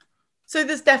 So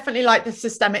there's definitely like the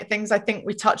systemic things. I think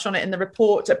we touch on it in the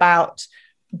report about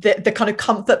the kind of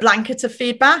comfort blanket of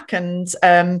feedback and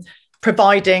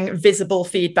providing visible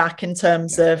feedback in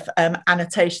terms of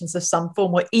annotations of some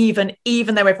form, or even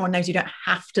though everyone knows you don't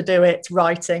have to do it,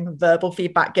 writing verbal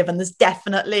feedback given. There's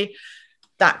definitely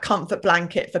that comfort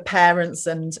blanket for parents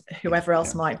and whoever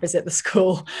else might visit the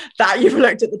school that you've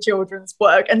looked at the children's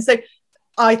work. And so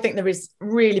I think there is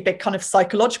really big kind of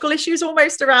psychological issues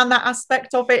almost around that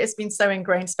aspect of it. It's been so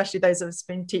ingrained, especially those of us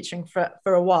who've been teaching for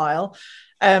a while.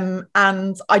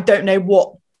 And I don't know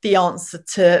what the answer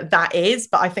to that is,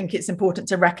 but I think it's important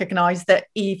to recognize that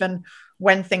even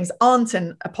when things aren't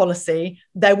in a policy,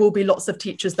 there will be lots of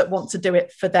teachers that want to do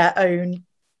it for their own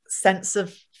sense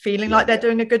of feeling like they're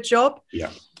doing a good job.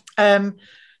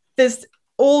 There's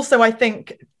also, I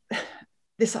think,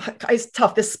 this is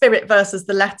tough, the spirit versus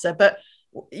the letter, but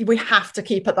we have to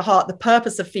keep at the heart the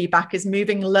purpose of feedback is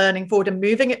moving learning forward and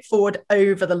moving it forward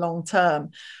over the long term.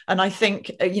 And I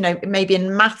think, maybe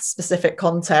in math specific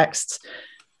contexts,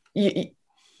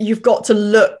 you've got to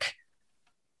look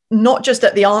not just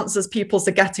at the answers pupils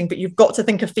are getting, but you've got to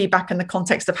think of feedback in the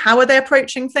context of how are they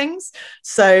approaching things.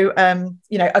 So,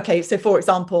 so for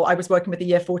example, I was working with a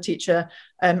year 4 teacher.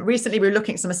 Recently, we were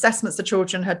looking at some assessments the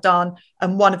children had done.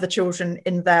 And one of the children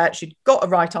in there, she'd got a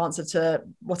right answer to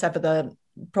whatever the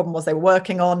problem was they were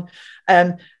working on.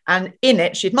 And in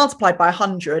it, she'd multiplied by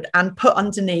 100 and put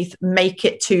underneath, make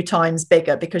it 2 times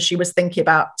bigger, because she was thinking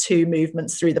about 2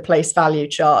 movements through the place value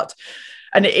chart.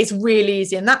 And it's really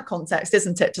easy in that context,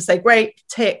 isn't it, to say, great,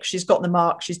 tick, she's got the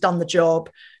mark, she's done the job,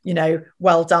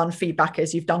 well done, feedback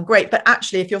is you've done great. But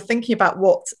actually, if you're thinking about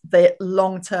what the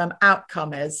long-term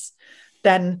outcome is,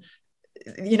 then,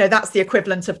 that's the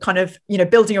equivalent of kind of,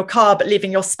 building your car, but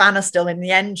leaving your spanner still in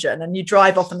the engine, and you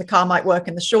drive off and the car might work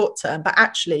in the short term. But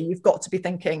actually, you've got to be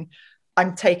thinking,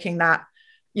 I'm taking that,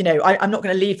 I'm not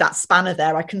going to leave that spanner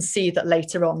there. I can see that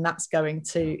later on that's going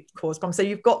to cause problems. So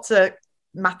you've got to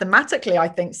mathematically, I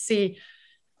think,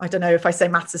 I don't know if I say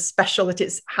maths is special, that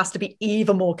it has to be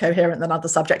even more coherent than other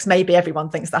subjects. Maybe everyone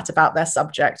thinks that about their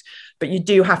subject, but you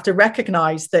do have to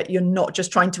recognize that you're not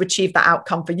just trying to achieve that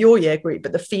outcome for your year group,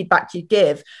 but the feedback you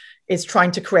give is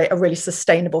trying to create a really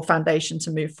sustainable foundation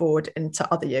to move forward into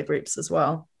other year groups as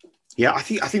well. Yeah, I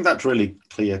think that's really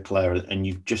clear, Claire. And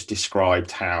you've just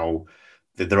described how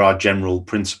that there are general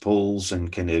principles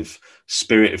and kind of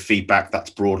spirit of feedback that's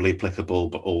broadly applicable,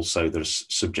 but also there's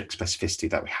subject specificity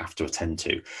that we have to attend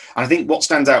to. And I think what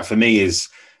stands out for me is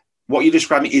what you're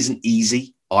describing isn't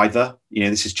easy either.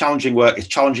 This is challenging work. It's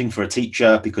challenging for a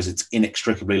teacher because it's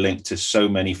inextricably linked to so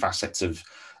many facets of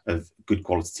good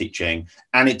quality teaching.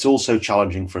 And it's also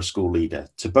challenging for a school leader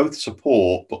to both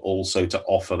support, but also to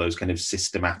offer those kind of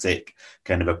systematic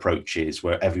kind of approaches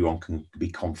where everyone can be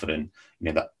confident,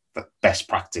 that best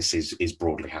practice is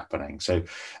broadly happening. So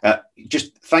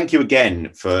just thank you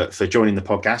again for joining the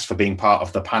podcast, for being part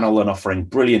of the panel and offering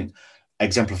brilliant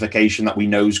exemplification that we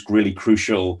know is really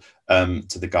crucial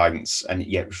to the guidance. And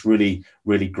yeah, it was really,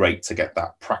 really great to get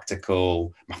that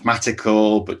practical,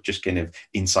 mathematical, but just kind of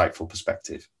insightful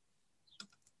perspective.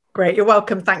 Great, you're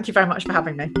welcome. Thank you very much for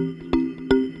having me.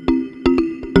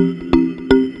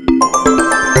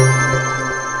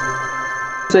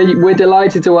 So we're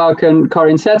delighted to welcome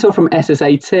Corinne Settle from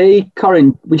SSAT.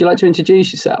 Corinne, would you like to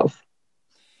introduce yourself?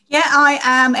 Yeah, I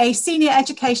am a senior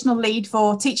educational lead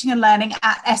for teaching and learning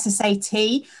at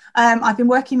SSAT. I've been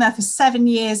working there for 7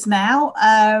 years now.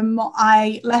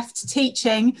 I left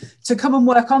teaching to come and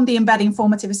work on the Embedding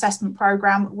Formative Assessment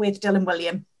programme with Dylan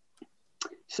Wiliam.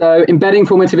 So Embedding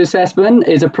Formative Assessment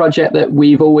is a project that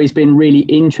we've always been really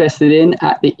interested in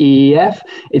at the EEF.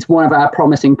 It's one of our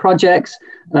promising projects.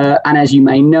 And as you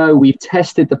may know, we've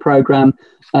tested the programme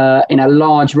in a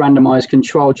large randomised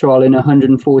control trial in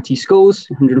 140 schools,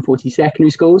 140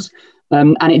 secondary schools.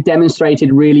 And it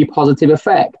demonstrated really positive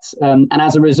effects. And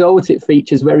as a result, it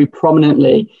features very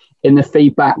prominently in the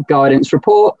feedback guidance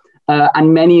report.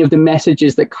 And many of the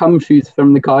messages that come through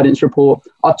from the guidance report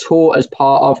are taught as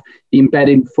part of the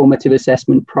Embedding Formative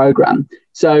Assessment programme.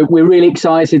 So we're really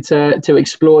excited to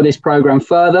explore this programme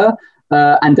further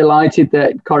and delighted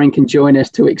that Corinne can join us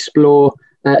to explore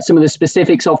some of the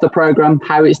specifics of the programme,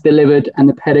 how it's delivered and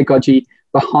the pedagogy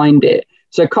behind it.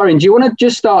 So Corinne, do you want to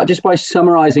just start just by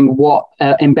summarising what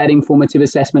Embedding Formative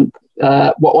Assessment,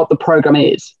 what the programme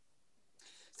is?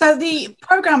 So the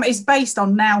programme is based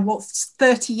on now what's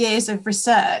 30 years of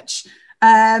research,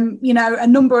 a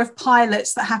number of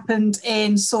pilots that happened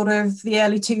in sort of the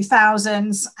early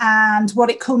 2000s, and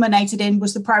what it culminated in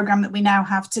was the programme that we now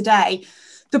have today.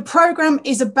 The programme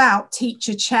is about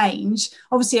teacher change,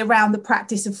 obviously around the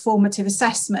practice of formative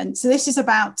assessment. So this is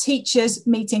about teachers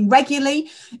meeting regularly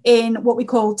in what we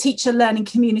call teacher learning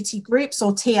community groups,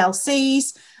 or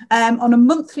TLCs, on a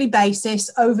monthly basis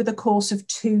over the course of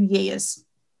 2 years.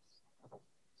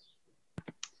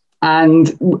 And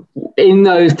in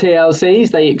those TLCs,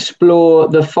 they explore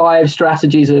the 5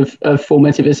 strategies of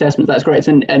formative assessment. That's great.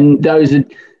 And those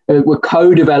were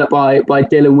co-developed by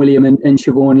Dylan Wiliam and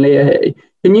Siobhan Leahy.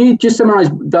 Can you just summarise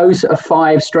those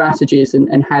 5 strategies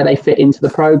and how they fit into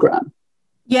the programme?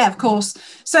 Yeah, of course.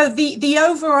 So the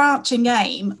overarching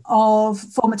aim of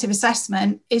formative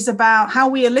assessment is about how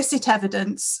we elicit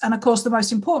evidence. And of course, the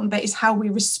most important bit is how we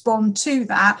respond to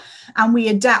that, and we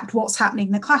adapt what's happening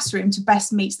in the classroom to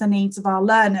best meet the needs of our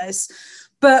learners.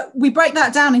 But we break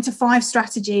that down into 5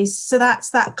 strategies. So that's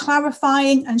that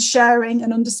clarifying and sharing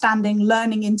and understanding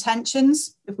learning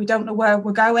intentions. If we don't know where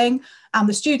we're going and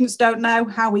the students don't know,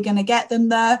 how we're going to get them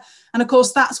there. And of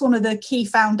course, that's one of the key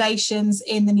foundations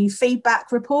in the new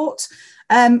feedback report.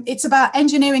 It's about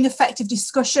engineering effective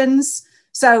discussions.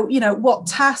 So, what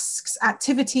tasks,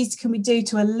 activities can we do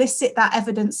to elicit that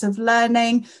evidence of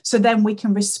learning, so then we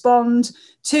can respond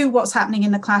to what's happening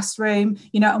in the classroom,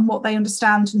 and what they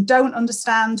understand and don't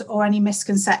understand, or any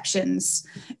misconceptions.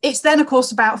 It's then, of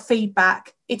course, about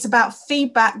feedback. It's about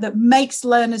feedback that makes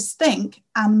learners think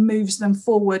and moves them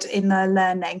forward in their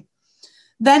learning.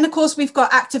 Then, of course, we've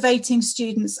got activating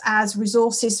students as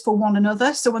resources for one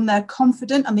another. So when they're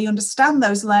confident and they understand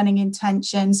those learning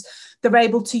intentions, they're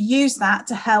able to use that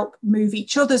to help move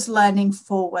each other's learning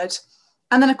forward.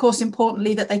 And then, of course,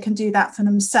 importantly, that they can do that for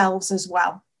themselves as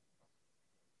well.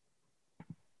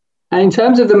 And in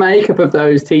terms of the makeup of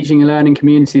those teaching and learning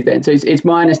communities then, so it's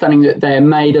my understanding that they're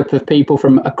made up of people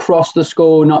from across the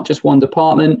school, not just one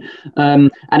department.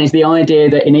 And it's the idea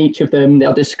that in each of them,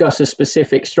 they'll discuss a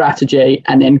specific strategy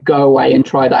and then go away and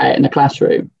try that out in the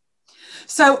classroom.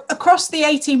 So across the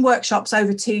 18 workshops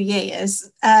over 2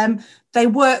 years, they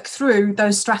work through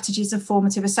those strategies of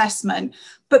formative assessment.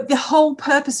 But the whole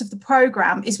purpose of the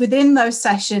programme is within those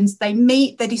sessions, they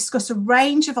meet, they discuss a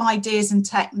range of ideas and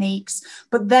techniques,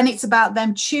 but then it's about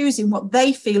them choosing what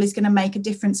they feel is going to make a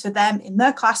difference for them in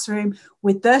their classroom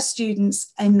with their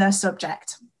students in their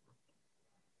subject.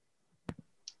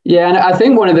 Yeah, and I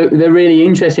think one of the really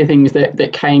interesting things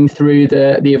that came through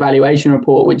the evaluation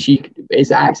report, which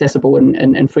is accessible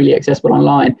and freely accessible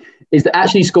online, is that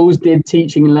actually schools did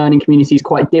teaching and learning communities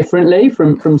quite differently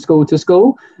from school to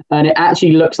school. And it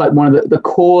actually looks like one of the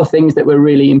core things that we're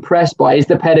really impressed by is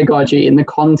the pedagogy and the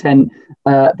content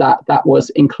that was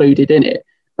included in it.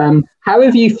 How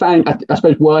have you found, I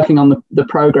suppose, working on the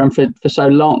programme for so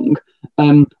long,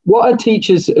 what are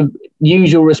teachers'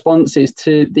 usual responses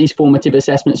to these formative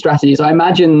assessment strategies? I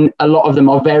imagine a lot of them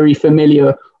are very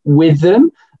familiar with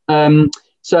them.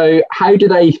 So how do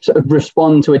they sort of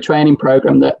respond to a training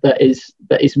programme that is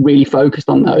really focused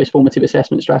on those formative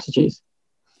assessment strategies?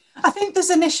 I think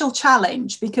there's initial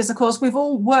challenge because, of course, we've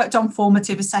all worked on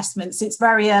formative assessments. It's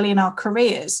very early in our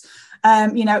careers.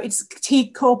 It's a key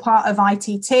core part of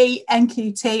ITT,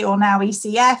 NQT, or now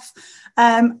ECF.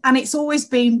 And it's always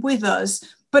been with us.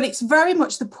 but it's very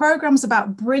much the program's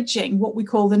about bridging what we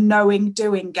call the knowing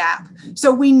doing gap.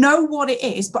 So we know what it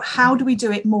is, but how do we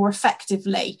do it more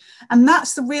effectively? And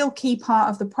that's the real key part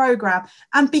of the program.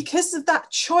 And because of that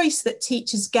choice that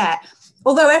teachers get,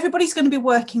 although everybody's going to be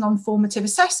working on formative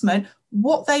assessment,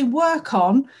 what they work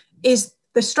on is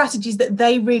the strategies that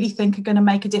they really think are going to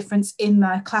make a difference in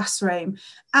their classroom.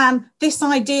 And this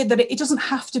idea that it doesn't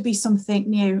have to be something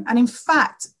new. And in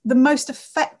fact, the most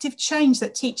effective change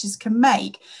that teachers can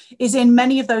make is in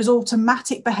many of those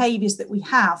automatic behaviours that we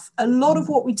have. A lot of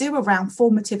what we do around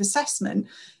formative assessment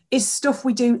is stuff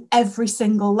we do every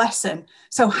single lesson.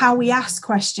 So how we ask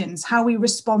questions, how we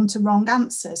respond to wrong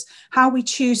answers, how we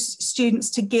choose students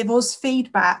to give us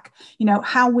feedback,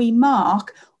 how we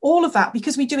mark. All of that,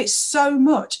 because we do it so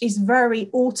much, is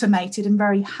very automated and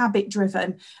very habit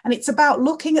driven. And it's about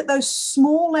looking at those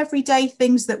small everyday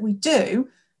things that we do,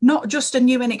 not just a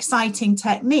new and exciting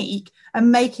technique,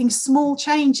 and making small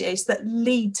changes that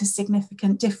lead to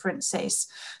significant differences.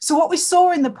 So what we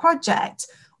saw in the project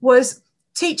was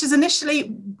teachers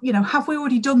initially, have we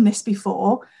already done this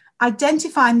before?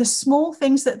 Identifying the small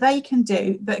things that they can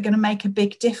do that are going to make a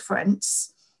big difference,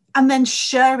 and then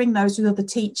sharing those with other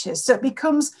teachers. So it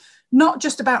becomes not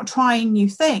just about trying new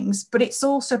things, but it's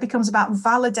also becomes about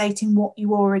validating what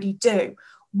you already do.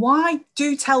 Why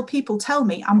do tell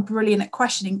me I'm brilliant at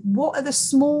questioning? What are the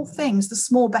small things, the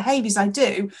small behaviours I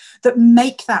do that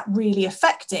make that really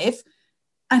effective?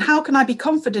 And how can I be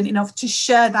confident enough to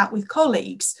share that with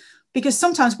colleagues? Because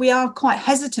sometimes we are quite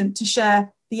hesitant to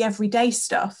share the everyday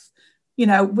stuff.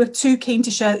 We're too keen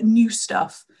to share new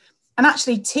stuff. And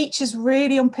actually, teachers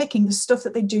really unpicking the stuff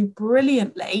that they do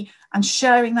brilliantly and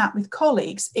sharing that with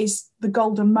colleagues is the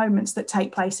golden moments that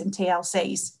take place in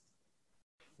TLCs.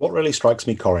 What really strikes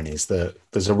me, Corinne, is that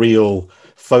there's a real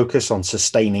focus on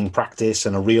sustaining practice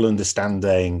and a real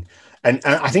understanding. And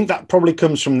I think that probably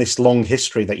comes from this long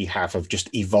history that you have of just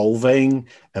evolving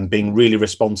and being really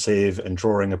responsive and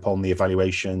drawing upon the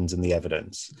evaluations and the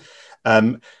evidence.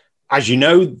 As you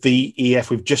know, the EF,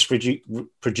 we've just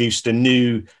produced a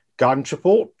new guidance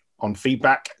report on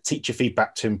teacher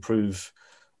feedback to improve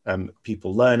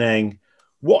people learning.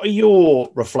 What are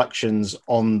your reflections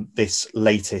on this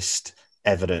latest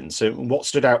evidence? So what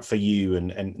stood out for you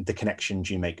and the connections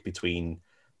you make between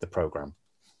the programme?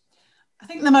 I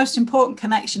think the most important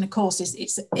connection, of course,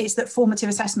 is that formative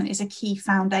assessment is a key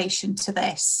foundation to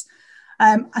this.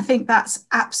 I think that's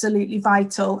absolutely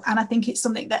vital. And I think it's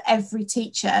something that every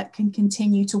teacher can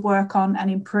continue to work on and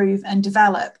improve and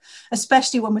develop,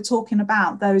 especially when we're talking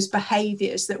about those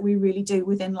behaviours that we really do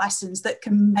within lessons that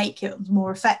can make it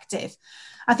more effective.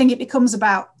 I think it becomes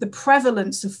about the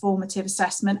prevalence of formative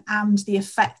assessment and the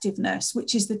effectiveness,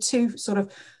 which is the two sort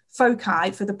of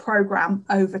foci for the programme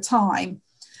over time.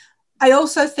 I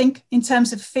also think in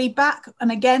terms of feedback,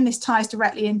 and again, this ties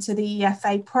directly into the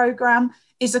EFA programme,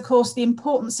 is of course the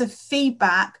importance of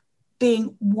feedback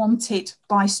being wanted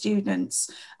by students.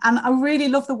 And I really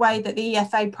love the way that the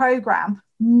EFA programme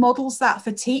models that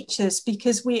for teachers,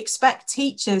 because we expect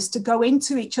teachers to go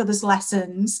into each other's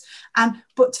lessons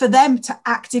but for them to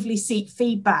actively seek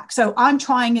feedback. So I'm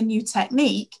trying a new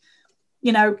technique,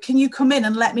 can you come in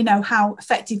and let me know how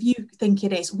effective you think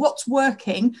it is? What's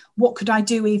working? What could I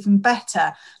do even better?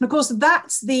 And of course,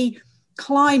 that's the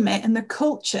climate and the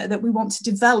culture that we want to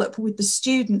develop with the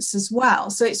students as well.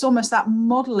 So it's almost that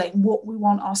modelling what we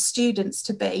want our students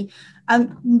to be.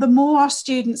 And the more our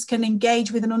students can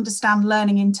engage with and understand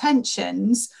learning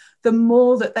intentions, the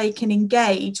more that they can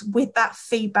engage with that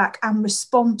feedback and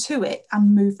respond to it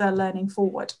and move their learning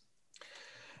forward.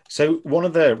 So one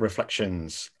of the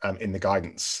reflections in the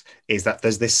guidance is that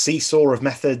there's this seesaw of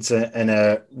methods and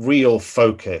a real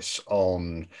focus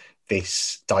on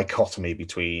this dichotomy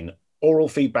between oral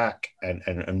feedback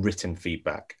and written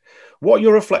feedback. What are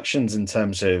your reflections in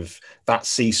terms of that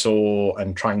seesaw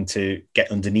and trying to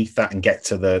get underneath that and get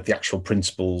to the actual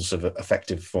principles of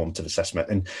effective formative assessment?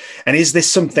 And is this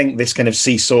something, this kind of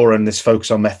seesaw and this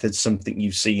focus on methods, something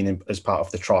you've seen as part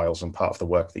of the trials and part of the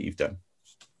work that you've done?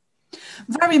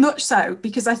 Very much so,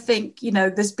 because I think,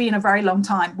 there's been a very long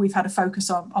time we've had a focus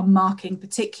on marking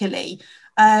particularly.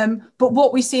 But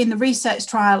what we see in the research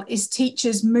trial is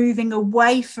teachers moving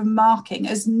away from marking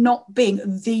as not being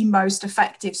the most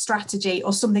effective strategy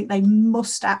or something they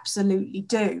must absolutely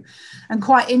do. And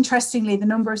quite interestingly, the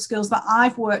number of schools that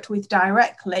I've worked with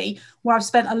directly, where I've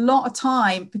spent a lot of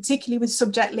time, particularly with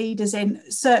subject leaders in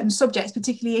certain subjects,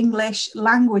 particularly English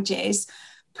languages,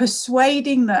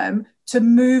 persuading them to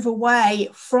move away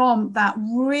from that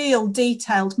real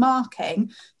detailed marking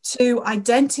to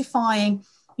identifying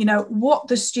what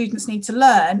the students need to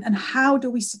learn and how do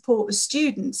we support the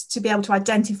students to be able to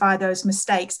identify those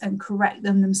mistakes and correct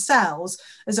them themselves,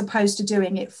 as opposed to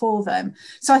doing it for them.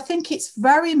 So I think it's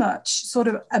very much sort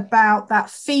of about that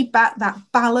feedback, that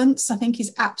balance, I think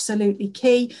is absolutely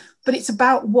key, but it's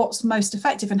about what's most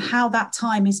effective and how that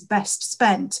time is best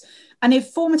spent. And if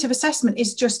formative assessment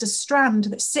is just a strand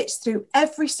that sits through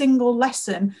every single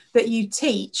lesson that you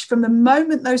teach, from the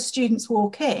moment those students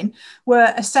walk in,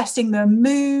 we're assessing their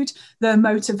mood, their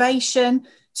motivation,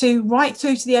 to right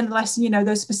through to the end of the lesson,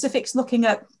 those specifics, looking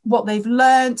at what they've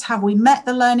learned, have we met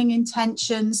the learning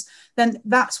intentions, then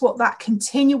that's what that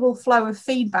continual flow of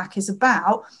feedback is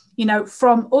about,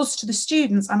 from us to the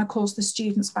students, and of course the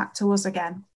students back to us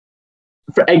again.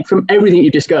 From everything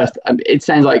you've discussed, it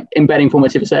sounds like embedding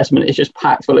formative assessment is just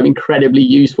packed full of incredibly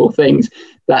useful things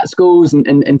that schools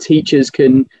and teachers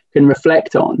can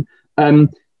reflect on.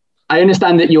 I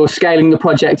understand that you're scaling the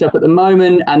project up at the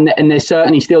moment, and there's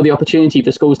certainly still the opportunity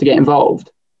for schools to get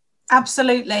involved.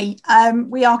 Absolutely.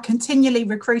 We are continually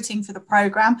recruiting for the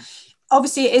programme.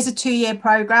 Obviously, it is a 2-year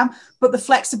programme, but the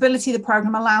flexibility of the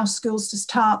programme allows schools to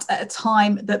start at a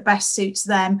time that best suits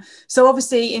them. So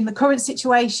obviously, in the current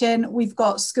situation, we've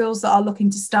got schools that are looking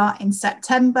to start in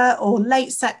September or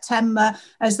late September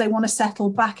as they want to settle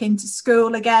back into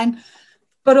school again.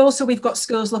 But also we've got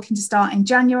schools looking to start in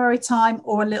January time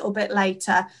or a little bit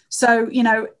later. So,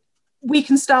 we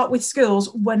can start with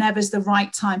schools whenever's the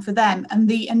right time for them. And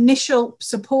the initial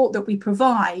support that we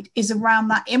provide is around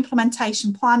that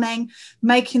implementation planning,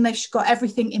 making they've got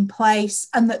everything in place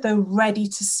and that they're ready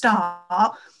to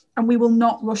start. And we will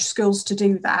not rush schools to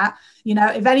do that.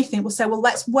 If anything, we'll say, well,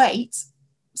 let's wait,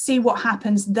 see what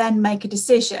happens, then make a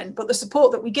decision. But the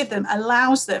support that we give them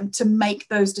allows them to make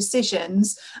those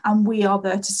decisions, and we are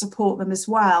there to support them as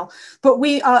well. But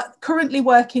we are currently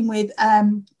working with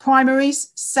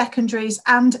primaries, secondaries,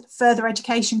 and further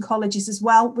education colleges as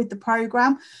well with the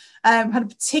programme. Had a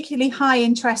particularly high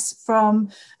interest from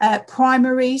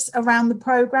primaries around the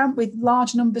programme, with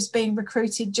large numbers being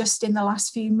recruited just in the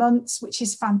last few months, which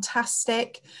is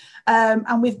fantastic.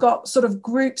 And we've got sort of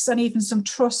groups and even some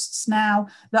trusts now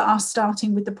that are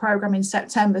starting with the programme in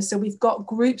September. So we've got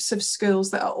groups of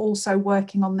schools that are also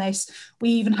working on this.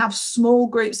 We even have small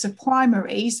groups of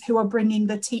primaries who are bringing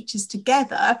the teachers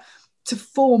together to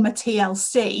form a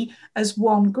TLC as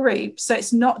one group. So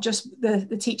it's not just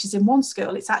the teachers in one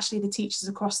school, it's actually the teachers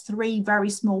across 3 very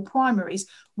small primaries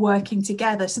working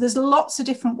together. So there's lots of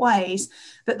different ways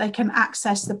that they can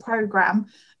access the programme,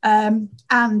 and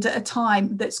at a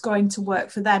time that's going to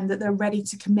work for them, that they're ready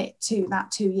to commit to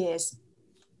that 2 years.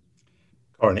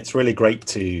 Corin, it's really great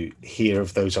to hear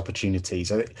of those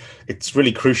opportunities. It's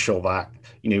really crucial that,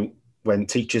 when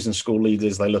teachers and school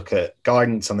leaders, they look at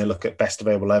guidance and they look at best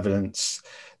available evidence,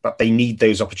 that they need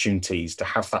those opportunities to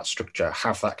have that structure,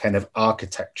 have that kind of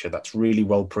architecture that's really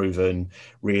well proven,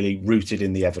 really rooted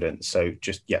in the evidence. So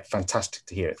just, fantastic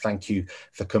to hear it. Thank you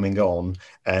for coming on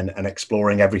and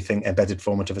exploring everything embedded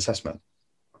formative assessment.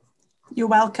 You're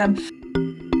welcome.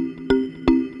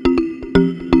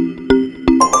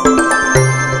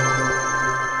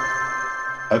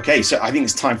 Okay, so I think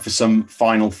it's time for some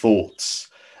final thoughts.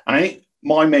 And I think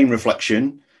my main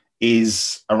reflection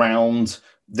is around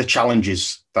the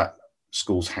challenges that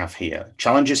schools have here.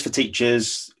 Challenges for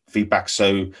teachers, feedback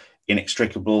so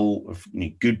inextricable,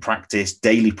 good practice,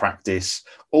 daily practice.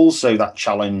 Also that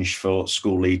challenge for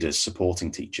school leaders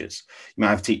supporting teachers. You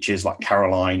might have teachers like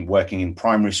Caroline working in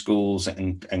primary schools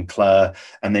and Claire,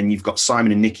 and then you've got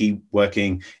Simon and Nikki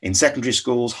working in secondary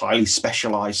schools, highly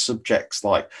specialised subjects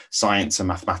like science and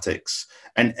mathematics,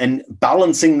 and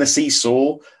balancing the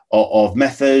seesaw of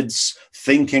methods,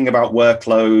 thinking about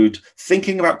workload,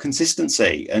 thinking about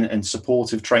consistency and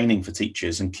supportive training for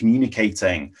teachers and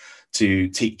communicating to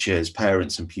teachers,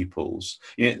 parents and pupils.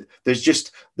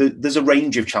 There's a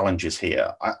range of challenges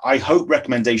here. I hope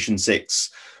recommendation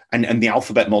 6 and the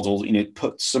alphabet model,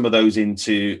 puts some of those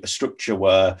into a structure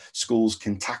where schools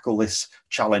can tackle this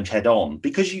challenge head on,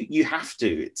 because you have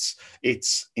to.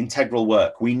 It's integral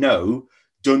work. We know,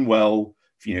 done well,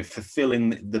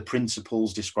 fulfilling the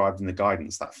principles described in the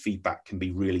guidance, that feedback can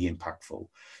be really impactful.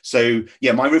 So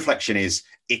my reflection is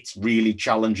it's really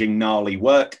challenging, gnarly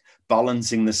work.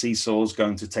 Balancing the seesaw is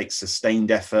going to take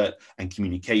sustained effort and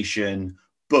communication,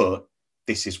 but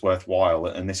this is worthwhile,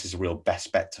 and this is a real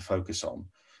best bet to focus on.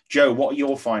 Joe, what are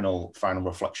your final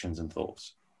reflections and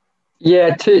thoughts?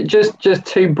 Yeah, just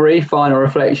 2 brief final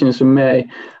reflections from me.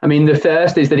 I mean, the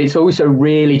first is that it's also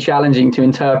really challenging to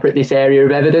interpret this area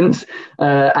of evidence.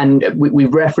 And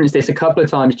we've referenced this a couple of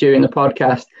times during the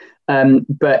podcast.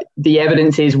 but the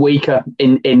evidence is weaker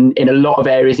in a lot of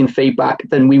areas in feedback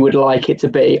than we would like it to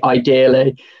be,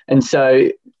 ideally. And so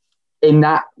in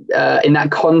that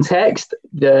context,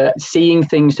 seeing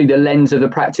things through the lens of the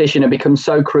practitioner becomes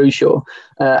so crucial.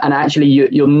 And actually,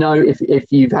 you'll know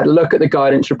if you've had a look at the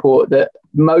guidance report that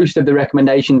most of the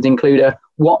recommendations include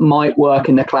what might work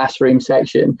in the classroom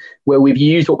section, where we've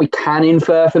used what we can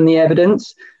infer from the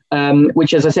evidence,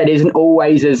 which, as I said, isn't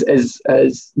always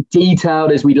as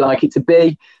detailed as we'd like it to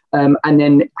be. And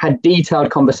then had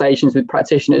detailed conversations with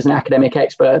practitioners and academic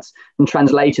experts and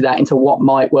translated that into what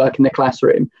might work in the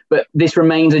classroom. But this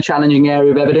remains a challenging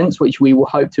area of evidence, which we will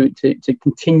hope to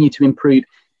continue to improve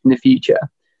in the future.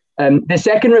 The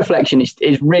second reflection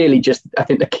is really just, I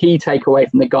think, the key takeaway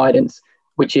from the guidance,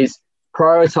 which is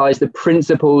prioritise the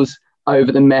principles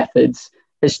over the methods.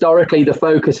 Historically, the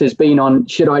focus has been on,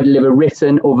 should I deliver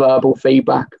written or verbal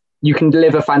feedback? You can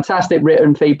deliver fantastic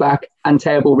written feedback and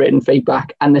terrible written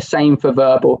feedback, and the same for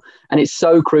verbal. And it's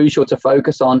so crucial to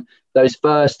focus on those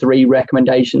first three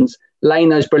recommendations, laying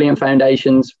those brilliant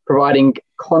foundations, providing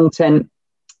content,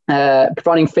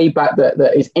 providing feedback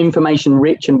that is information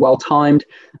rich and well timed,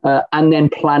 and then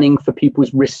planning for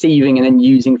people's receiving and then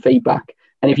using feedback.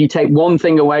 And if you take one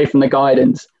thing away from the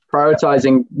guidance,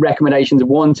 prioritizing recommendations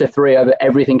 1 to 3 over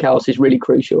everything else is really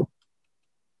crucial.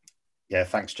 Yeah,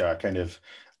 thanks, Joe.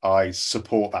 I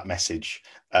support that message,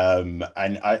 and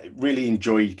I really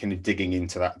enjoy kind of digging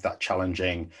into that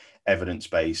challenging evidence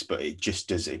base. But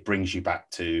it brings you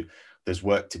back to there's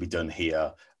work to be done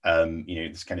here.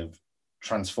 It's kind of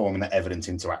transforming that evidence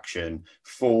into action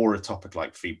for a topic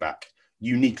like feedback,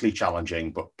 uniquely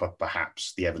challenging, but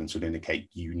perhaps the evidence would indicate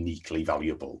uniquely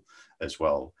valuable as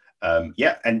well.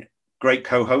 And great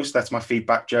co-host. That's my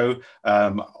feedback, Joe.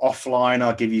 Offline,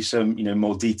 I'll give you some,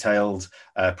 more detailed,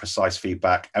 precise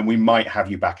feedback, and we might have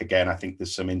you back again. I think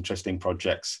there's some interesting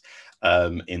projects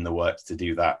in the works to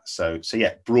do that. So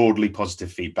yeah, broadly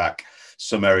positive feedback.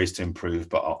 Some areas to improve,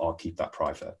 but I'll keep that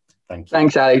private. Thank you.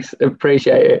 Thanks, Alex.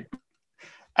 Appreciate it.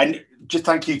 And just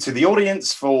thank you to the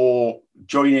audience for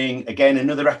joining again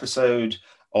another episode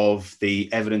of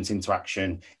the Evidence into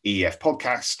Action EEF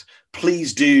podcast.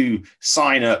 Please do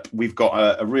sign up. We've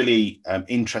got a really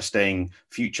interesting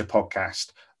future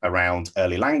podcast around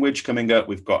early language coming up.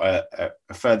 We've got a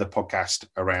further podcast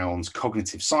around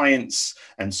cognitive science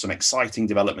and some exciting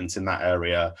developments in that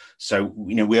area. So,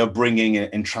 we are bringing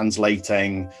and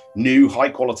translating new high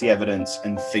quality evidence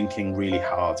and thinking really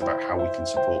hard about how we can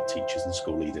support teachers and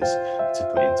school leaders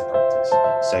to put into practice.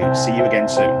 So see you again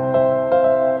soon.